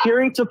 and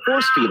appearing to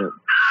force feed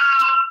him.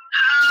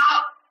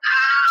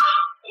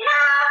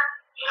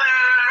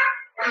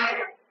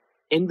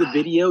 In the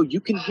video, you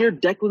can hear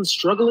Declan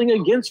struggling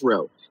against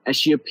Rowe as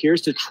she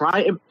appears to try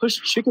and push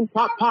chicken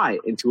pot pie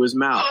into his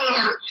mouth.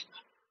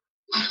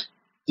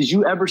 Did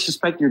you ever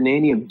suspect your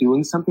nanny of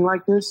doing something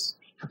like this?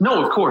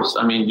 No, of course.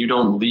 I mean, you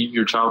don't leave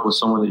your child with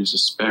someone that you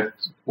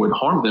suspect would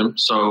harm them.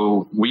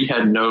 So we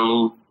had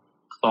no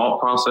thought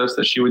process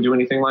that she would do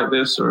anything like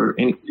this or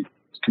any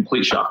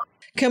complete shock.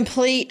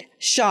 Complete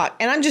shock.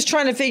 And I'm just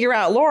trying to figure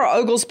out, Laura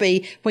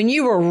Oglesby, when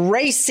you were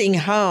racing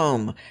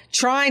home,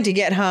 trying to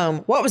get home,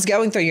 what was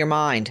going through your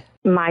mind?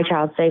 My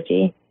child's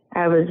safety.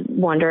 I was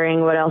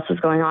wondering what else was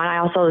going on. I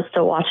also was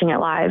still watching it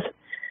live.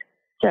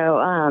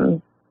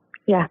 So,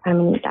 yeah, I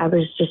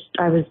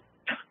was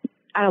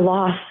at a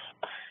loss.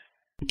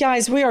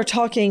 Guys, we are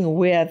talking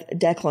with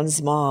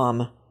Declan's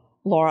mom,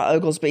 Laura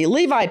Oglesby.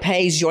 Levi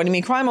Page joining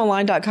me,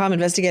 crimeonline.com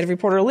investigative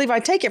reporter. Levi,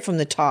 take it from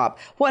the top.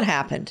 What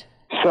happened?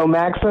 So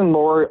Max and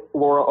Laura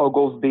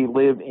Oglesby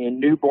live in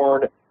New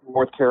Bern,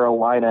 North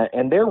Carolina,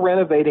 and they're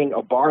renovating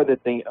a bar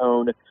that they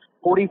own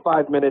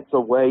 45 minutes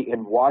away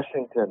in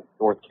Washington,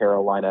 North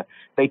Carolina.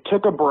 They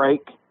took a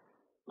break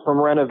from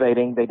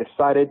renovating. They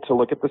decided to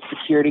look at the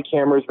security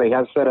cameras they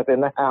have set up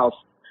in the house.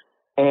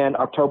 And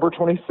October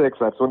 26th,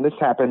 that's when this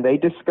happened, they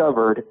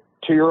discovered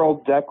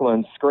 2-year-old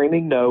Declan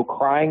screaming no,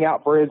 crying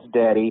out for his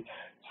daddy,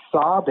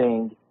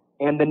 sobbing,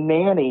 and the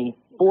nanny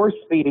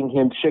force-feeding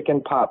him chicken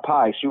pot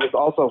pie. She was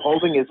also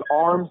holding his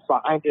arms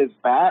behind his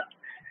back.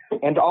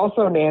 And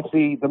also,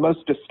 Nancy, the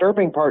most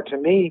disturbing part to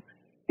me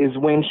is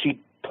when she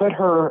put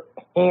her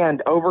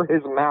hand over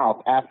his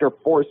mouth after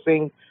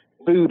forcing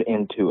food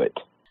into it.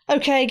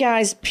 Okay,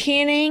 guys,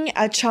 pinning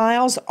a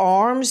child's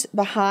arms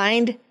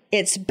behind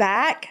its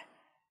back,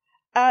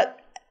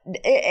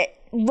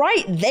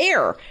 right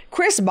there.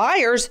 Chris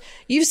Byers,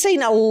 you've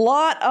seen a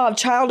lot of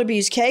child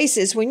abuse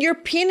cases. When you're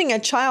pinning a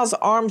child's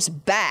arms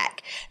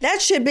back,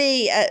 that should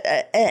be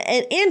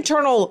an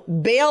internal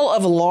bell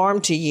of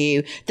alarm to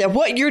you that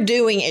what you're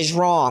doing is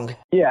wrong.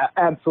 Yeah,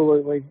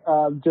 absolutely.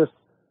 Just,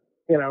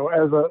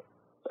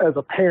 as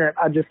a parent,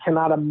 I just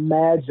cannot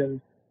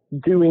imagine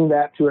doing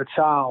that to a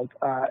child.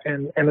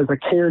 And as a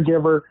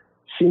caregiver,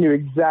 she knew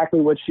exactly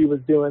what she was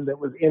doing that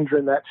was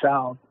injuring that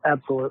child.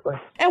 Absolutely.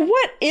 And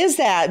what is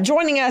that?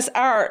 Joining us,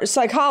 our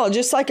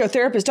psychologist,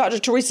 psychotherapist, Dr.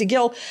 Teresa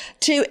Gill,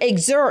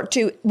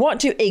 to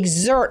want to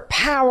exert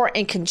power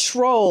and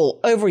control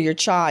over your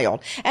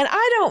child. And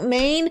I don't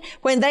mean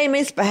when they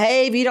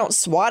misbehave, you don't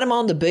swat them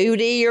on the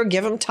booty or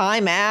give them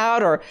time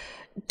out or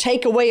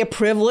take away a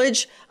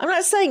privilege. I'm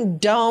not saying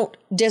don't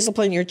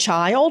discipline your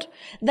child.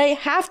 They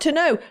have to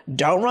know,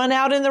 don't run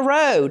out in the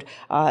road.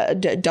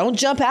 Don't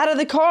jump out of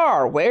the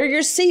car. Wear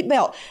your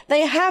seatbelt.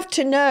 They have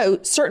to know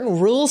certain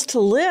rules to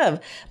live.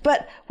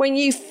 But when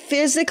you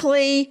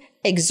physically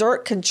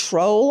exert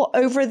control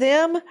over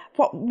them,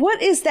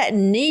 what is that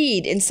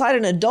need inside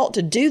an adult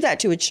to do that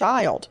to a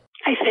child?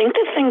 I think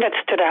the thing that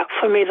stood out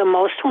for me the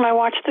most when I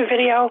watched the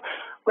video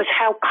was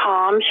how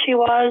calm she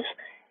was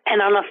and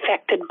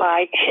unaffected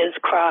by his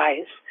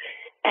cries.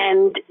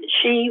 And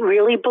she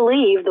really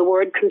believed the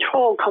word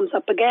control comes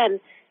up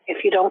again.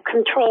 If you don't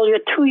control your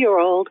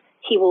 2-year-old,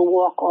 he will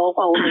walk all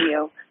over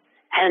you.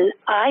 And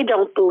I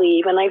don't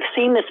believe, and I've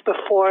seen this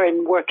before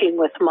in working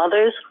with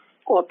mothers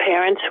or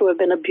parents who have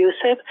been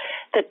abusive,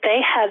 that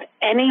they have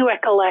any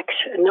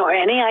recollection or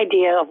any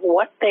idea of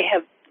what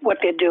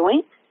they're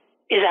doing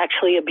is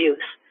actually abuse.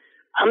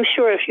 I'm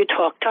sure if you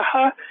talk to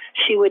her,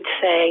 she would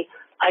say,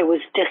 I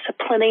was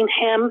disciplining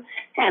him,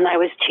 and I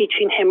was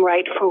teaching him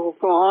right from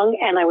wrong,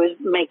 and I was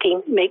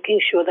making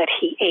sure that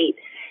he ate.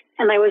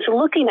 And I was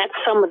looking at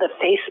some of the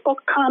Facebook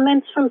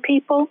comments from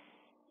people,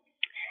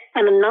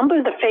 and a number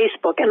of the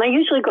Facebook, and I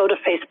usually go to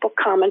Facebook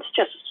comments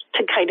just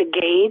to kind of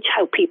gauge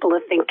how people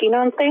are thinking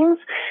on things.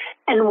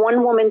 And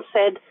one woman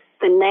said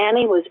the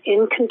nanny was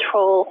in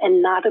control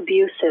and not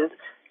abusive.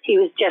 He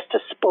was just a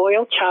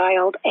spoiled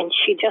child, and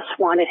she just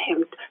wanted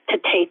him to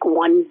take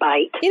one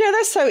bite.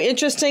 That's so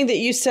interesting that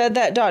you said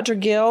that, Dr.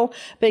 Gill,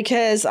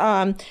 because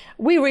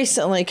we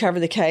recently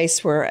covered the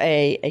case where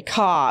a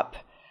cop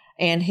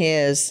and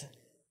his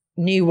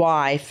new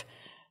wife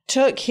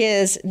took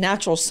his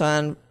natural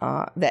son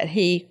that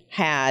he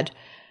had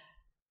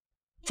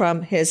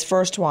from his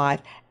first wife,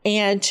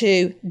 and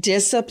to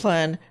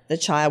discipline the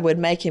child would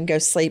make him go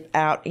sleep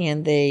out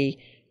in the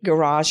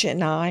garage at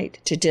night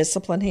to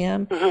discipline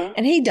him. Mm-hmm.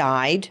 And he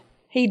died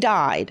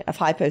of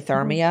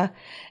hypothermia.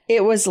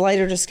 It was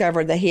later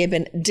discovered that he had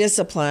been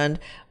disciplined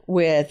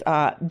with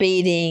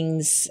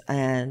beatings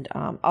and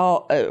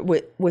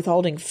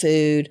withholding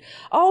food,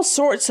 all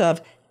sorts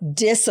of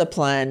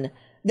discipline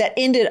that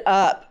ended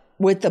up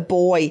with the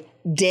boy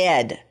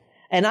dead.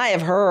 And I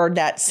have heard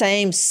that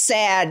same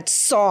sad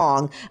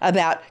song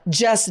about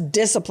just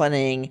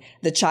disciplining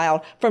the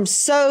child from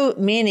so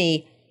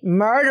many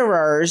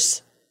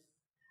murderers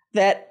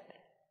that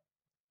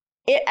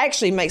it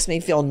actually makes me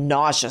feel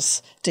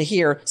nauseous to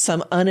hear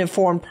some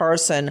uninformed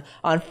person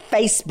on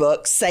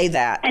Facebook say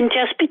that. And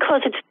just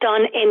because it's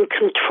done in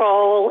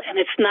control and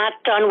it's not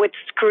done with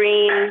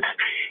screens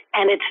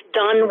and it's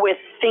done with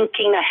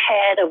thinking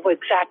ahead of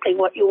exactly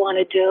what you want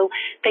to do,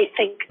 they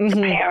think,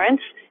 the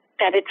parents,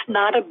 that it's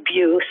not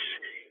abuse,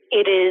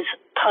 it is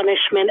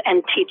punishment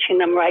and teaching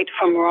them right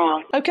from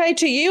wrong. Okay,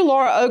 to you,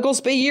 Laura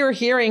Oglesby, you're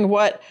hearing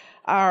what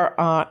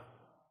our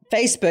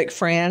Facebook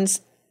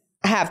friends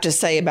have to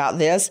say about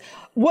this.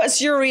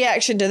 What's your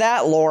reaction to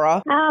that,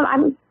 Laura?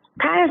 I'm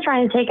kind of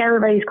trying to take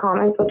everybody's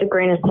comments with a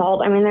grain of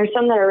salt. I mean, there's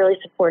some that are really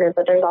supportive,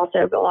 but there's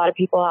also a lot of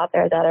people out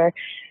there that are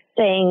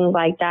saying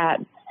like that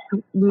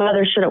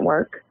mothers shouldn't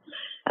work,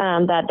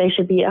 that they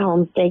should be at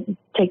home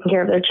taking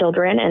care of their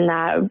children, and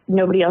that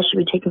nobody else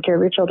should be taking care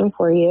of your children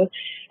for you,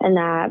 and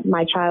that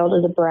my child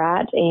is a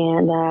brat,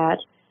 and that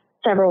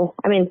several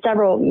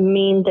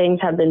mean things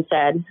have been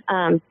said.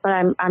 But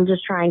I'm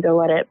just trying to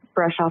let it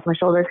brush off my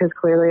shoulder because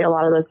clearly a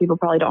lot of those people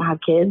probably don't have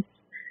kids.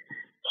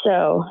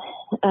 So,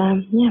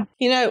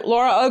 yeah.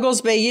 Laura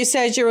Oglesby, you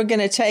said you were going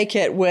to take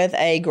it with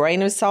a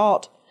grain of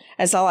salt.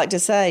 As I like to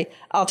say,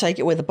 I'll take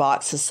it with a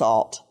box of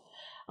salt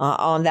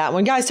on that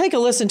one. Guys, take a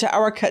listen to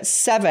Hour Cut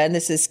 7.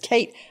 This is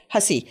Kate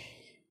Hussey,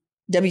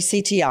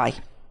 WCTI.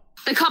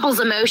 The couple's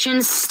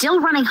emotions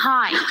still running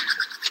high.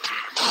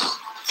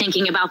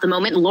 Thinking about the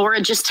moment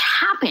Laura just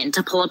happened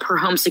to pull up her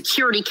home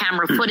security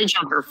camera footage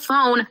on her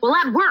phone while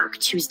at work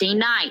Tuesday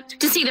night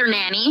to see their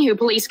nanny, who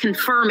police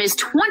confirm is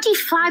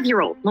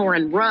 25-year-old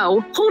Lauren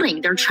Rowe,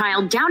 holding their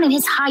child down in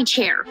his high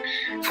chair,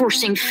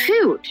 forcing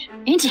food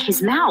into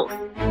his mouth.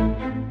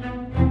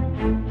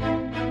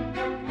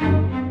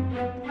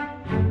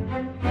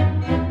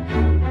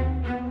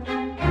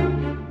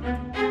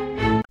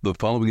 The The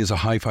following is a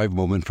high-five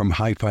moment from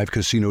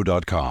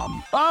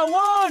high5casino.com. I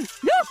won!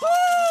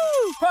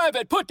 Yahoo!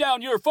 Private, put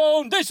down your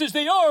phone. This is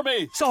the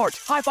Army. Sarge,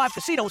 High Five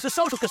Casino is a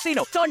social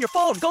casino. It's on your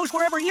phone, goes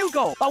wherever you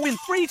go. I win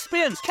free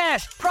spins,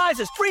 cash,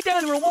 prizes, free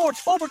daily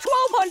rewards, over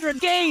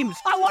 1,200 games.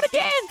 I won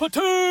again.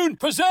 Platoon,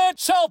 present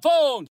cell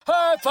phone.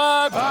 High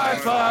Five. High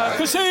Five.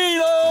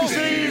 Casino.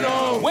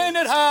 Casino. Win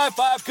at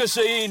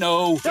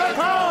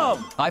highfivecasino.com.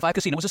 High Five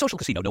Casino is a social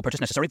casino. No purchase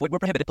necessary. Void where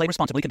prohibited. Play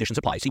responsibly. Conditions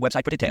apply. See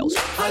website for details.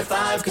 High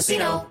Five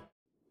Casino.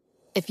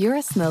 If you're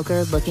a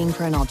smoker looking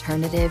for an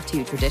alternative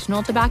to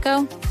traditional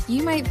tobacco,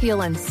 you might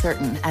feel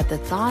uncertain at the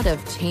thought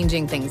of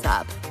changing things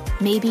up.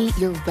 Maybe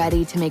you're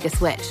ready to make a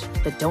switch,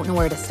 but don't know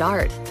where to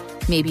start.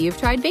 Maybe you've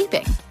tried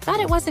vaping, thought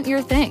it wasn't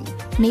your thing.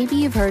 Maybe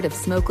you've heard of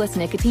smokeless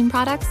nicotine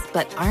products,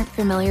 but aren't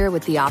familiar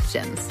with the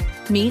options.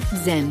 Meet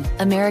Zyn,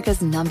 America's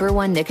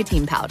 #1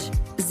 nicotine pouch.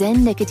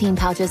 Zyn nicotine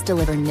pouches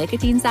deliver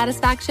nicotine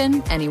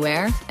satisfaction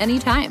anywhere,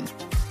 anytime.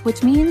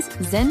 Which means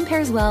Zyn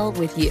pairs well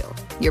with you,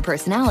 your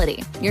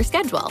personality, your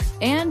schedule,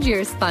 and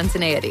your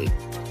spontaneity.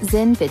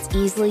 Zyn fits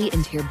easily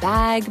into your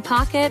bag,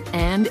 pocket,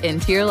 and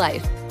into your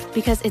life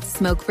because it's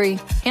smoke-free,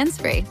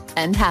 hands-free,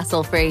 and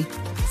hassle-free.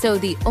 So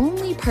the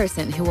only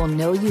person who will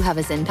know you have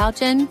a Zyn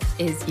pouch in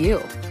is you.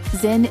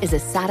 Zyn is a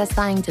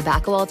satisfying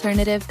tobacco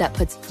alternative that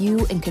puts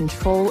you in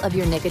control of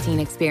your nicotine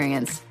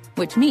experience,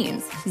 which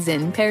means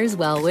Zyn pairs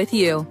well with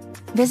you.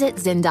 Visit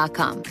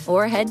Zyn.com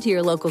or head to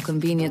your local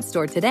convenience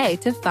store today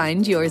to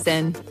find your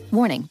Zyn.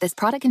 Warning, this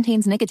product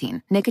contains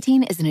nicotine.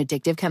 Nicotine is an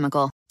addictive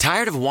chemical.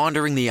 Tired of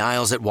wandering the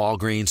aisles at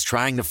Walgreens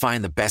trying to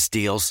find the best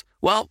deals?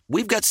 Well,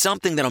 we've got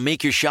something that'll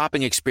make your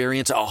shopping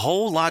experience a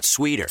whole lot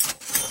sweeter.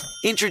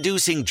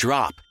 Introducing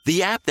Drop,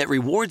 the app that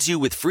rewards you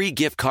with free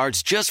gift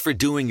cards just for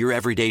doing your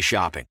everyday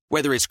shopping.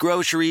 Whether it's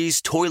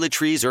groceries,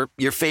 toiletries, or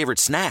your favorite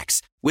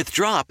snacks. With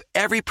Drop,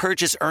 every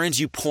purchase earns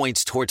you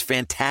points towards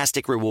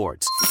fantastic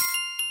rewards.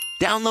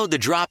 Download the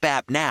Drop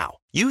app now.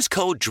 Use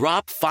code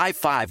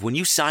DROP55 when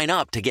you sign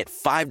up to get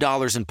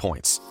 $5 in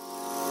points.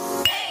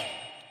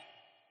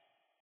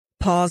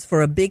 Pause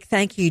for a big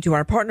thank you to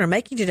our partner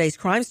making today's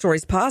crime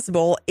stories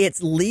possible. It's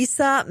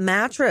Leesa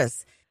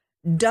Mattress.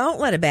 Don't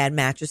let a bad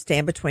mattress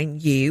stand between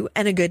you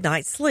and a good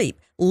night's sleep.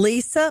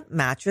 Leesa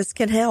Mattress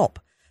can help.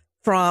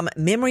 From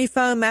memory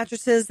foam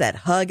mattresses that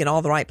hug in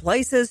all the right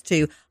places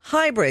to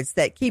hybrids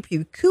that keep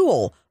you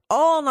cool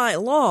all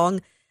night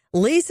long,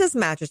 Leesa's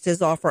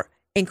mattresses offer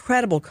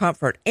incredible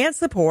comfort and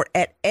support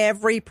at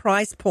every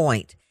price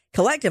point.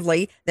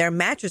 Collectively, their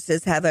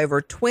mattresses have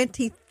over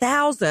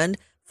 20,000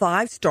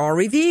 5-star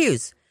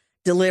reviews.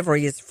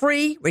 Delivery is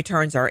free,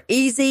 returns are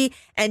easy,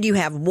 and you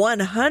have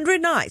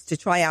 100 nights to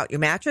try out your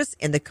mattress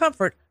in the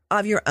comfort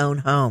of your own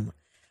home.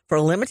 For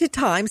a limited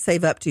time,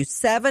 save up to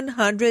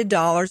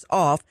 $700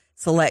 off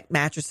select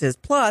mattresses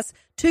plus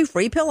 2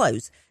 free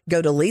pillows.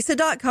 Go to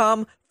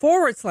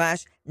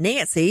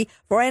Leesa.com/Nancy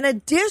for an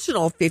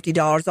additional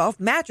 $50 off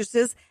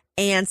mattresses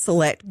and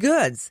select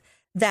goods.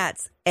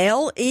 That's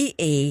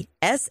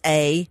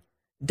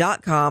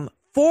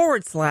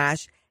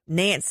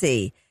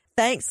LEESA.com/Nancy.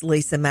 Thanks,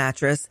 Leesa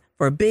Mattress,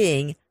 for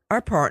being our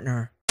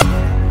partner.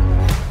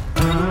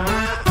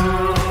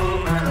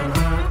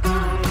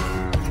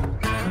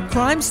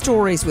 Crime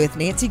Stories with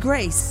Nancy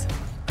Grace.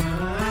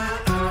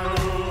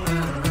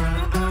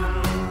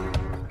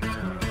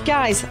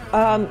 Guys,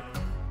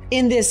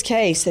 in this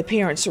case, the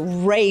parents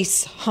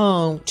race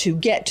home to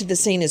get to the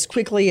scene as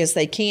quickly as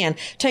they can.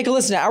 Take a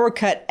listen to Our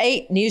Cut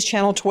 8, News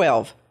Channel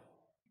 12.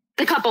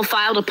 The couple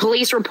filed a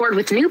police report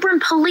with New Bern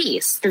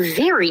police the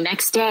very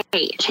next day.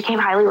 She came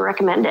highly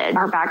recommended.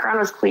 Her background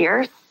was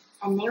clear.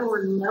 And there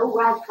were no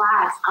red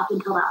flags up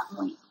until that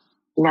point.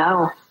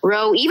 No.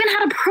 Roe even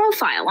had a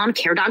profile on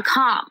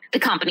Care.com. The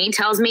company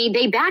tells me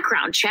they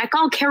background check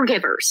all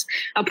caregivers,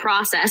 a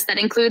process that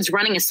includes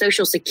running a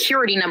social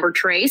security number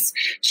trace,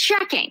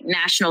 checking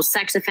national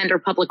sex offender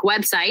public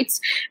websites,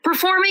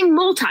 performing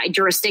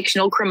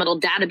multi-jurisdictional criminal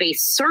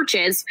database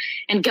searches,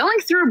 and going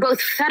through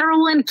both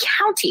federal and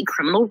county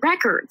criminal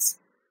records.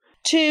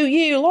 To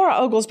you, Laura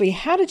Oglesby,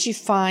 how did you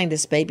find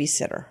this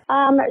babysitter?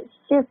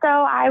 So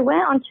I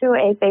went onto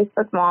a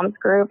Facebook moms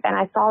group and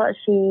I saw that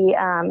she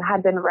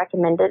had been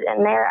recommended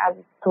in there as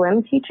a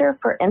swim teacher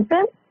for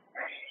infants.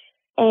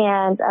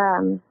 And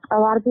a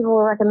lot of people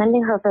were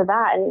recommending her for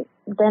that. And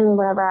then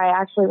whenever I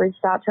actually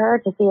reached out to her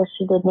to see if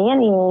she did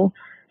nannying,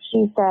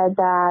 she said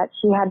that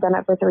she had done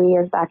it for 3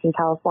 years back in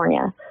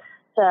California.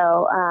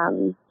 So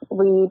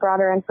we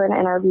brought her in for an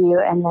interview,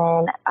 and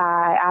then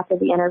after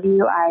the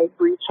interview, I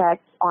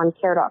rechecked on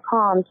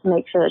Care.com to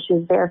make sure that she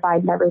was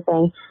verified and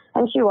everything,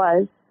 and she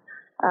was.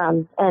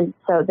 And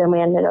so then we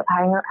ended up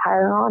hiring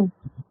her on.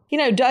 You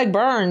know, Doug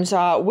Burns,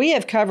 we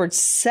have covered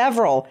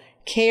several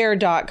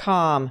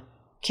Care.com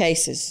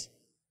cases.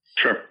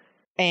 Sure.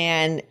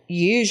 And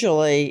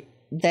usually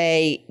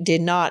they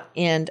did not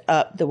end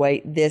up the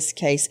way this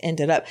case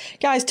ended up.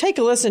 Guys, take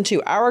a listen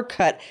to Our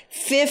Cut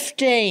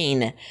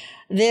 15.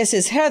 This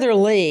is Heather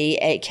Lee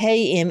at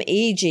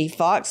KMEG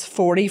Fox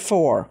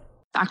 44.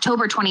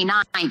 October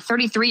 29th,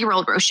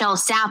 33-year-old Rochelle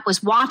Sapp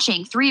was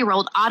watching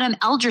 3-year-old Autumn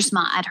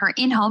Elgersma at her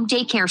in-home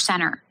daycare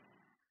center.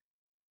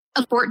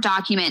 A court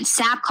document,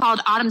 Sapp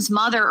called Autumn's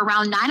mother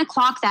around 9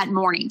 o'clock that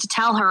morning to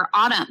tell her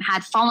Autumn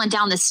had fallen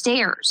down the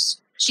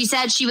stairs. She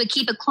said she would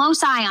keep a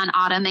close eye on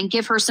Autumn and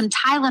give her some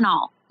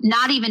Tylenol.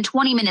 Not even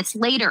 20 minutes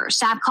later,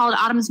 Sapp called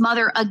Autumn's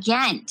mother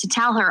again to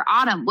tell her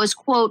Autumn was,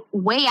 quote,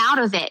 way out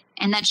of it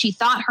and that she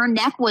thought her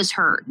neck was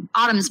hurt.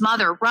 Autumn's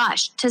mother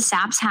rushed to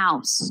Sapp's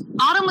house.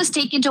 Autumn was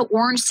taken to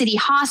Orange City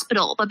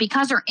Hospital, but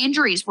because her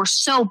injuries were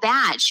so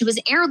bad, she was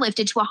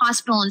airlifted to a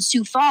hospital in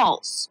Sioux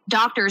Falls.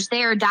 Doctors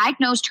there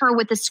diagnosed her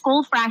with a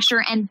skull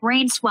fracture and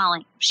brain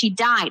swelling. She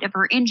died of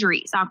her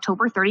injuries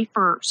October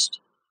 31st.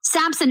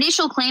 Sapp's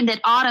initial claim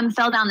that Autumn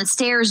fell down the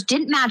stairs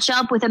didn't match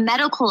up with a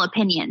medical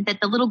opinion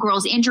that the little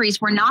girl's injuries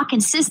were not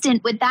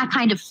consistent with that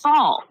kind of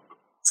fall.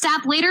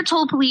 Sapp later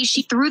told police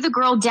she threw the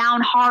girl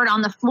down hard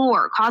on the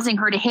floor, causing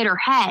her to hit her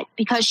head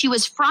because she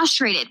was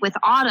frustrated with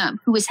Autumn,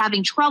 who was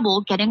having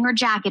trouble getting her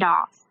jacket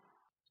off.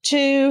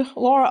 To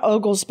Laura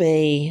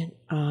Oglesby,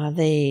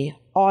 the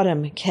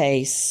Autumn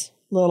case,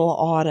 little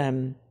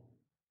Autumn,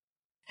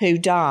 who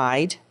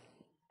died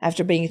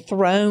after being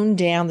thrown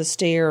down the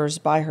stairs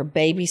by her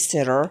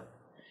babysitter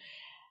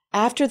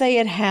after they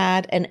had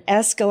had an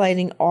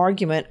escalating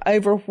argument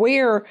over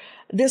where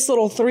this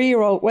little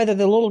 3-year-old, whether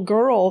the little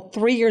girl,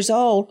 3 years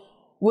old,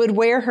 would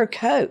wear her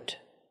coat.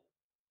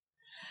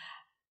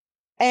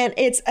 And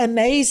it's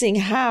amazing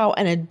how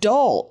an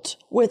adult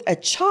with a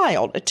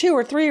child, a 2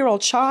 or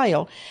 3-year-old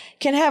child,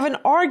 can have an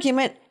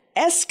argument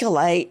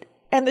escalate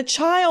and the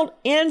child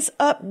ends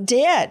up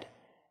dead.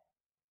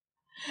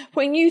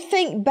 When you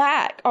think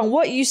back on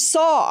what you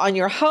saw on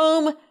your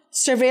home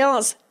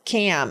surveillance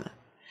cam,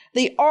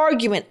 the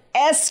argument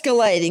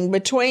escalating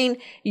between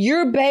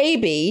your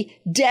baby,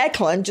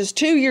 Declan, just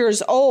 2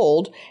 years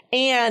old,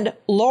 and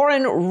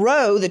Lauren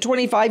Rowe, the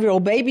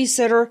 25-year-old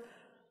babysitter,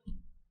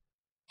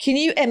 can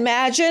you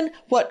imagine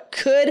what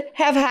could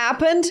have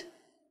happened?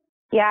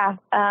 Yeah.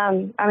 I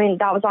mean,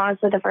 that was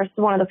honestly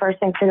one of the first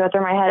things to go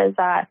through my head is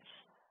that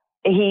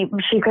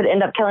she could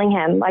end up killing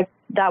him. Like,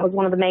 that was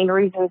one of the main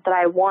reasons that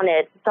I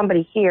wanted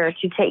somebody here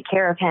to take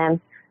care of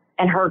him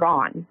and her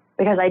gone,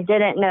 because I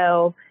didn't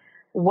know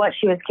what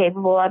she was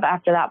capable of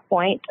after that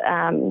point.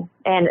 And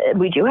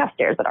we do have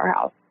stairs at our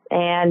house.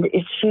 And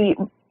she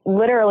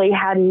literally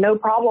had no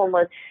problem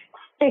with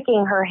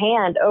sticking her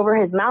hand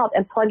over his mouth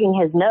and plugging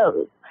his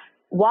nose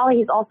while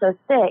he's also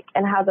sick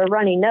and has a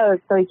runny nose,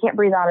 so he can't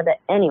breathe out of it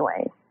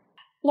anyway.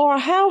 Laura,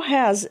 how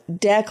has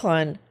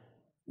Declan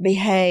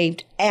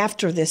behaved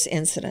after this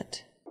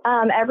incident?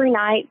 Every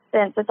night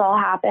since this all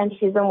happened,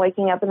 he's been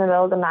waking up in the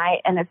middle of the night,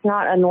 and it's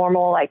not a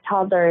normal, like,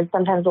 toddler.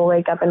 Sometimes will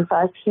wake up and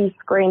fuss. He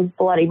screams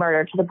bloody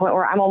murder to the point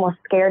where I'm almost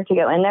scared to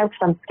go in there because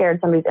I'm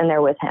scared somebody's in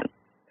there with him.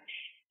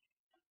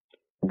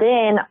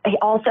 Then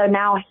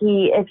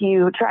if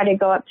you try to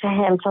go up to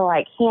him to,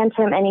 like, hand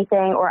him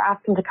anything or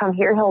ask him to come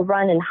here, he'll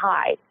run and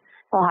hide.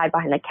 He'll hide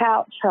behind the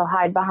couch. He'll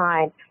hide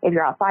behind, if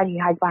you're outside, he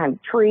hides behind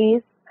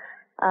trees.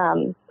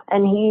 And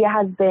he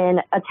has been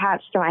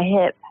attached to my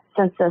hip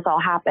since this all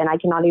happened. I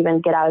cannot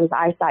even get out of his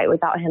eyesight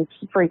without him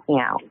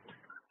freaking out.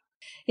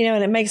 You know,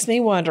 and it makes me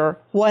wonder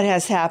what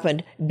has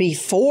happened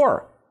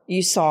before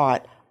you saw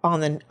it on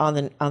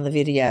the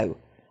video.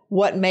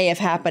 What may have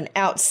happened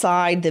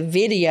outside the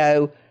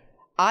video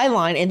eye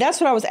line. And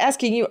that's what I was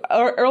asking you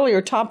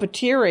earlier, Tom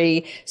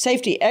Patiri,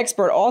 safety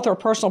expert, author of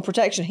Personal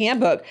Protection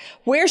Handbook.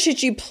 Where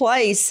should you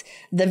place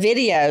the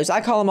videos?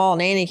 I call them all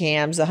nanny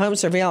cams, the home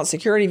surveillance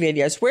security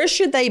videos. Where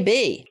should they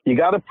be? You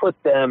got to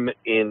put them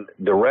in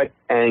direct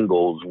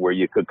angles where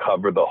you could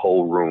cover the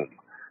whole room.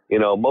 You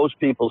know, most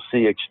people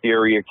see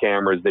exterior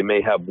cameras. They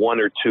may have one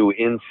or two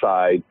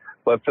inside.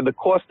 But for the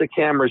cost of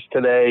cameras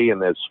today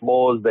and as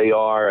small as they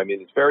are, I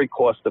mean, it's very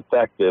cost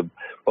effective.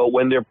 But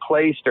when they're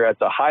placed, they're at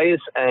the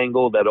highest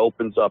angle that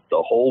opens up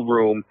the whole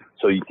room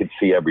so you can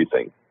see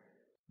everything.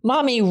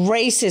 Mommy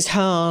races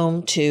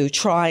home to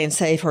try and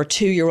save her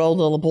 2-year-old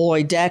little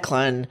boy,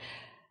 Declan.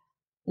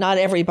 Not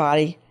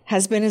everybody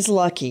has been as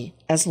lucky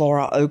as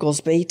Laura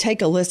Oglesby.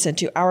 Take a listen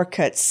to our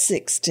cut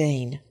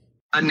 16.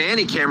 A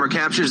nanny camera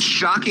captures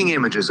shocking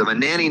images of a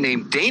nanny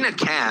named Dana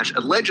Cash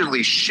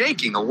allegedly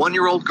shaking a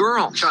 1-year-old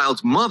girl.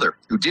 Child's mother,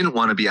 who didn't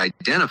want to be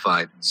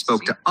identified,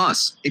 spoke to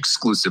us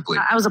exclusively.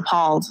 I was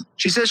appalled.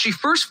 She says she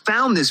first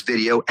found this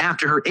video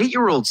after her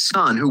 8-year-old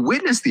son, who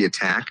witnessed the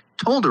attack,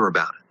 told her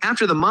about it.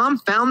 After the mom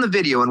found the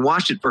video and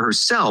watched it for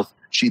herself,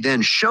 she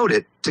then showed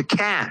it to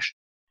Cash.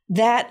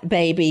 That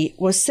baby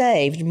was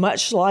saved,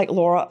 much like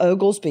Laura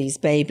Oglesby's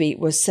baby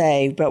was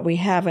saved, but we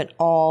haven't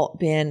all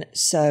been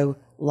so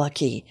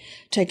lucky.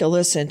 Take a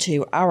listen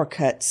to our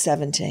cut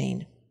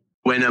 17.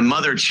 When a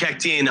mother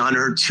checked in on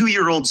her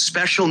 2-year-old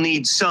special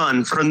needs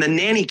son from the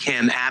Nanny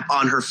Cam app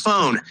on her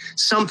phone,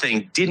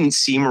 something didn't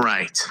seem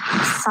right.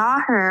 I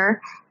saw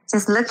her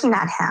just looking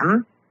at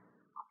him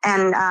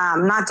and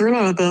not doing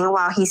anything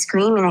while he's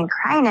screaming and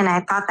crying, and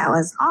I thought that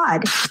was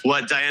odd.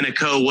 What Diana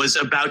Coe was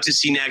about to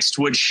see next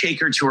would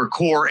shake her to her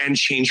core and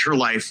change her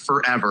life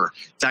forever.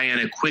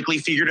 Diana quickly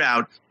figured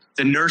out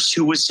The nurse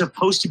who was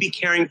supposed to be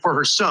caring for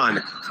her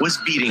son was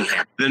beating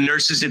him. The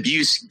nurse's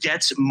abuse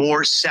gets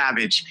more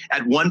savage.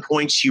 At one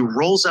point, she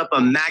rolls up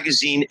a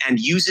magazine and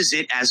uses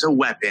it as a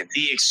weapon.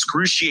 The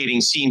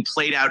excruciating scene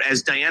played out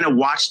as Diana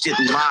watched it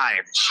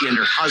live. She and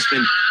her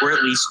husband were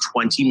at least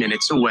 20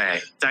 minutes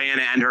away.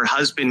 Diana and her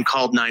husband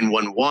called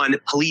 911.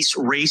 Police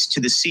raced to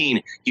the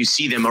scene. You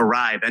see them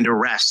arrive and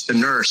arrest the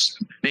nurse,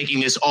 making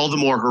this all the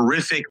more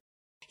horrific.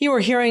 You were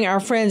hearing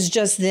our friends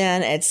just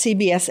then at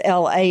CBS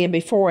LA and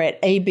before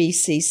at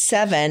ABC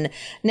 7.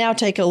 Now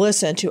take a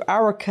listen to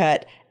our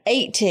cut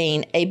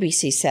 18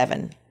 ABC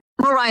 7.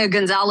 Mariah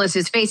Gonzalez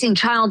is facing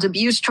child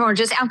abuse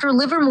charges after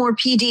Livermore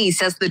PD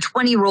says the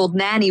 20-year-old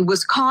nanny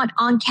was caught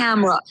on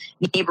camera.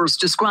 Neighbors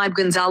describe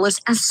Gonzalez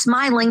as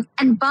smiling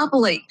and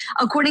bubbly.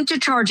 According to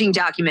charging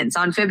documents,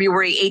 on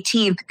February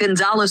 18th,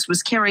 Gonzalez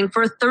was caring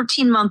for a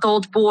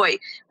 13-month-old boy.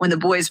 When the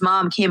boy's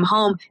mom came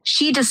home,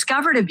 she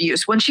discovered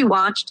abuse when she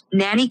watched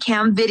nanny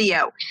cam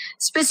video.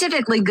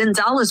 Specifically,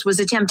 Gonzalez was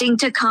attempting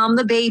to calm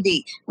the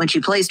baby. When she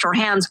placed her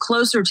hands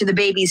closer to the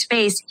baby's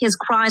face, his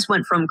cries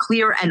went from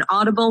clear and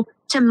audible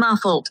to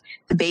muffled.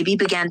 The baby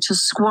began to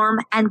squirm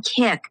and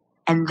kick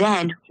and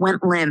then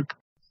went limp.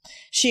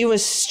 She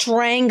was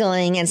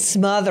strangling and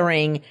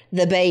smothering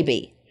the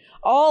baby.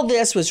 All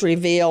this was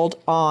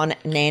revealed on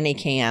Nanny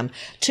Cam.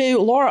 To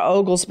Laura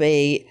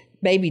Oglesby,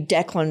 baby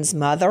Declan's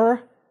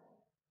mother,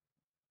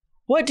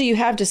 what do you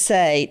have to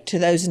say to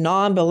those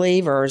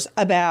non-believers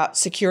about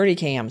security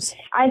cams?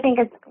 I think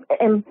it's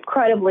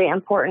incredibly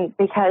important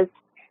because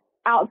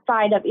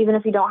outside of, even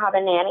if you don't have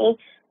a nanny,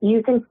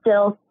 you can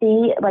still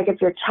see, like if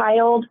your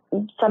child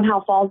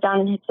somehow falls down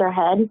and hits their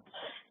head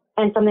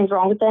and something's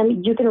wrong with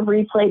them, you can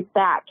replay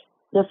back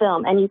the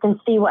film and you can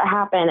see what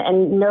happened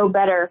and know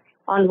better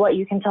on what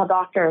you can tell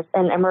doctors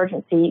and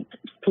emergency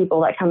people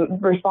that come,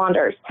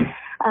 responders.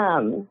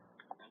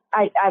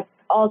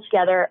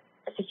 Altogether,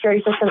 a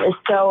security system is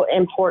so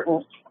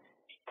important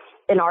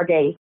in our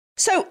days.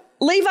 So,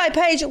 Levi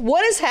Page,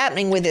 what is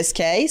happening with this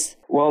case?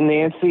 Well,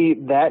 Nancy,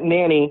 that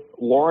nanny,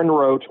 Lauren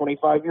Rowe,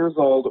 25 years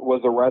old, was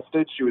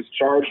arrested. She was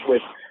charged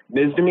with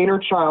misdemeanor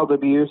child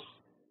abuse,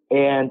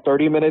 and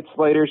 30 minutes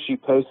later, she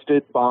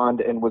posted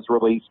bond and was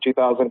released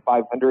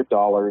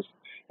 $2,500.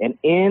 And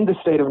in the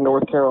state of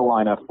North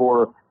Carolina,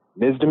 for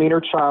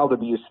misdemeanor child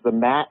abuse, the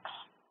max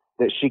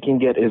that she can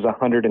get is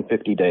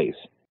 150 days.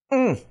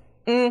 And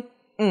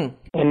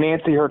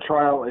Nancy, her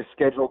trial is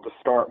scheduled to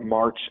start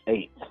March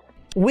 8th.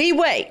 We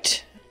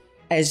wait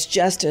as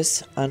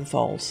justice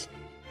unfolds.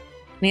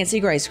 Nancy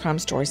Grace, Crime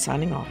Story,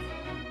 signing off.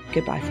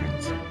 Goodbye,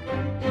 friends.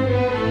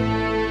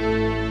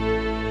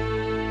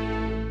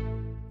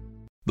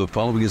 The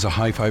following is a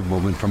high five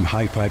moment from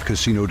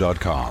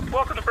highfivecasino.com.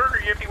 Welcome to Burger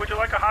Yippee. Would you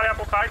like a hot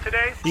apple pie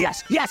today?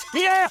 Yes, yeah,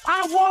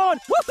 I won!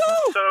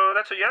 Woohoo! So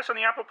that's a yes on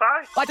the apple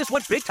pie? I just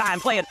went big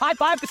time playing High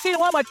Five Casino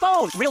on my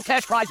phone. Real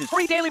cash prizes,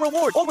 free daily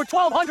rewards, over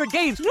 1,200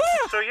 games. Yeah.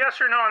 So yes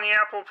or no on the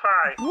apple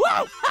pie?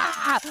 Whoa!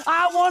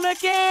 I won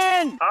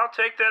again! I'll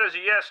take that as a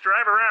yes.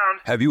 Drive around.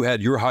 Have you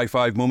had your high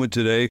five moment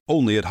today?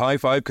 Only at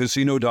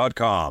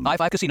highfivecasino.com. High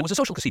Five Casino is a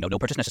social casino. No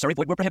purchase necessary.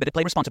 Void where prohibited.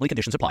 Play responsibly.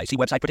 Conditions apply. See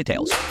website for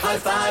details. High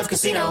Five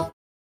Casino.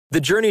 The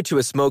journey to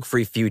a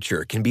smoke-free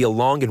future can be a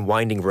long and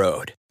winding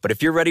road. But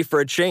if you're ready for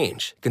a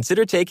change,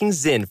 consider taking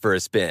Zyn for a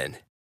spin.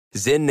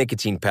 Zyn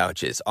nicotine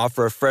pouches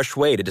offer a fresh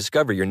way to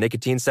discover your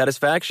nicotine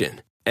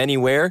satisfaction.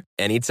 Anywhere,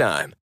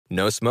 anytime.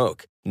 No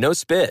smoke, no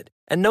spit,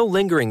 and no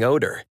lingering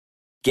odor.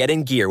 Get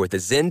in gear with the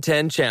Zyn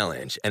 10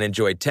 Challenge and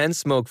enjoy 10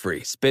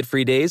 smoke-free,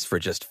 spit-free days for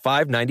just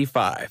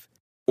 $5.95.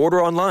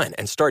 Order online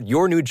and start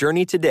your new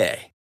journey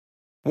today.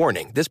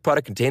 Warning, this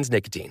product contains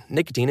nicotine.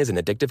 Nicotine is an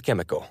addictive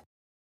chemical.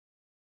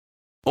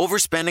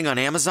 Overspending on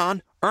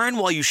Amazon? Earn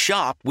while you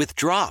shop with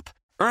Drop.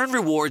 Earn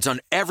rewards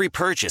on every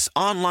purchase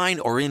online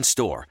or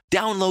in-store.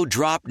 Download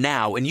Drop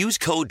now and use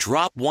code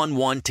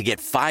DROP11 to get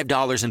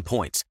 $5 in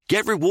points.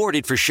 Get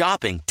rewarded for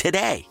shopping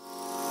today.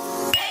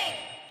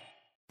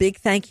 Big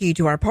thank you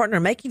to our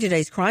partner making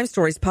today's crime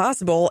stories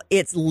possible.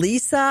 It's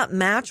Leesa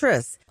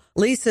Mattress.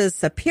 Leesa's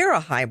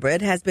Sapira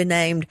Hybrid has been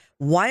named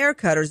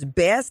Wirecutter's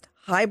best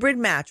hybrid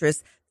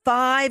mattress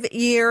 5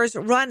 years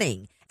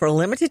running. For a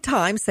limited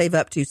time, save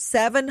up to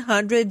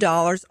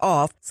 $700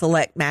 off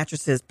select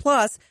mattresses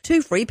plus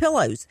 2 free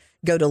pillows.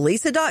 Go to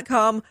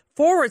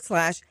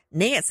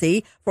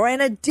Leesa.com/Nancy for an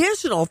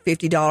additional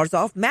 $50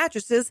 off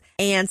mattresses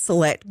and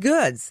select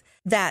goods.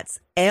 That's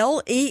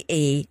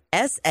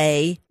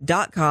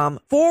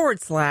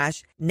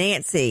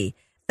LEESA.com/Nancy.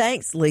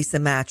 Thanks, Leesa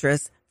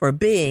Mattress, for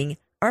being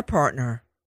our partner.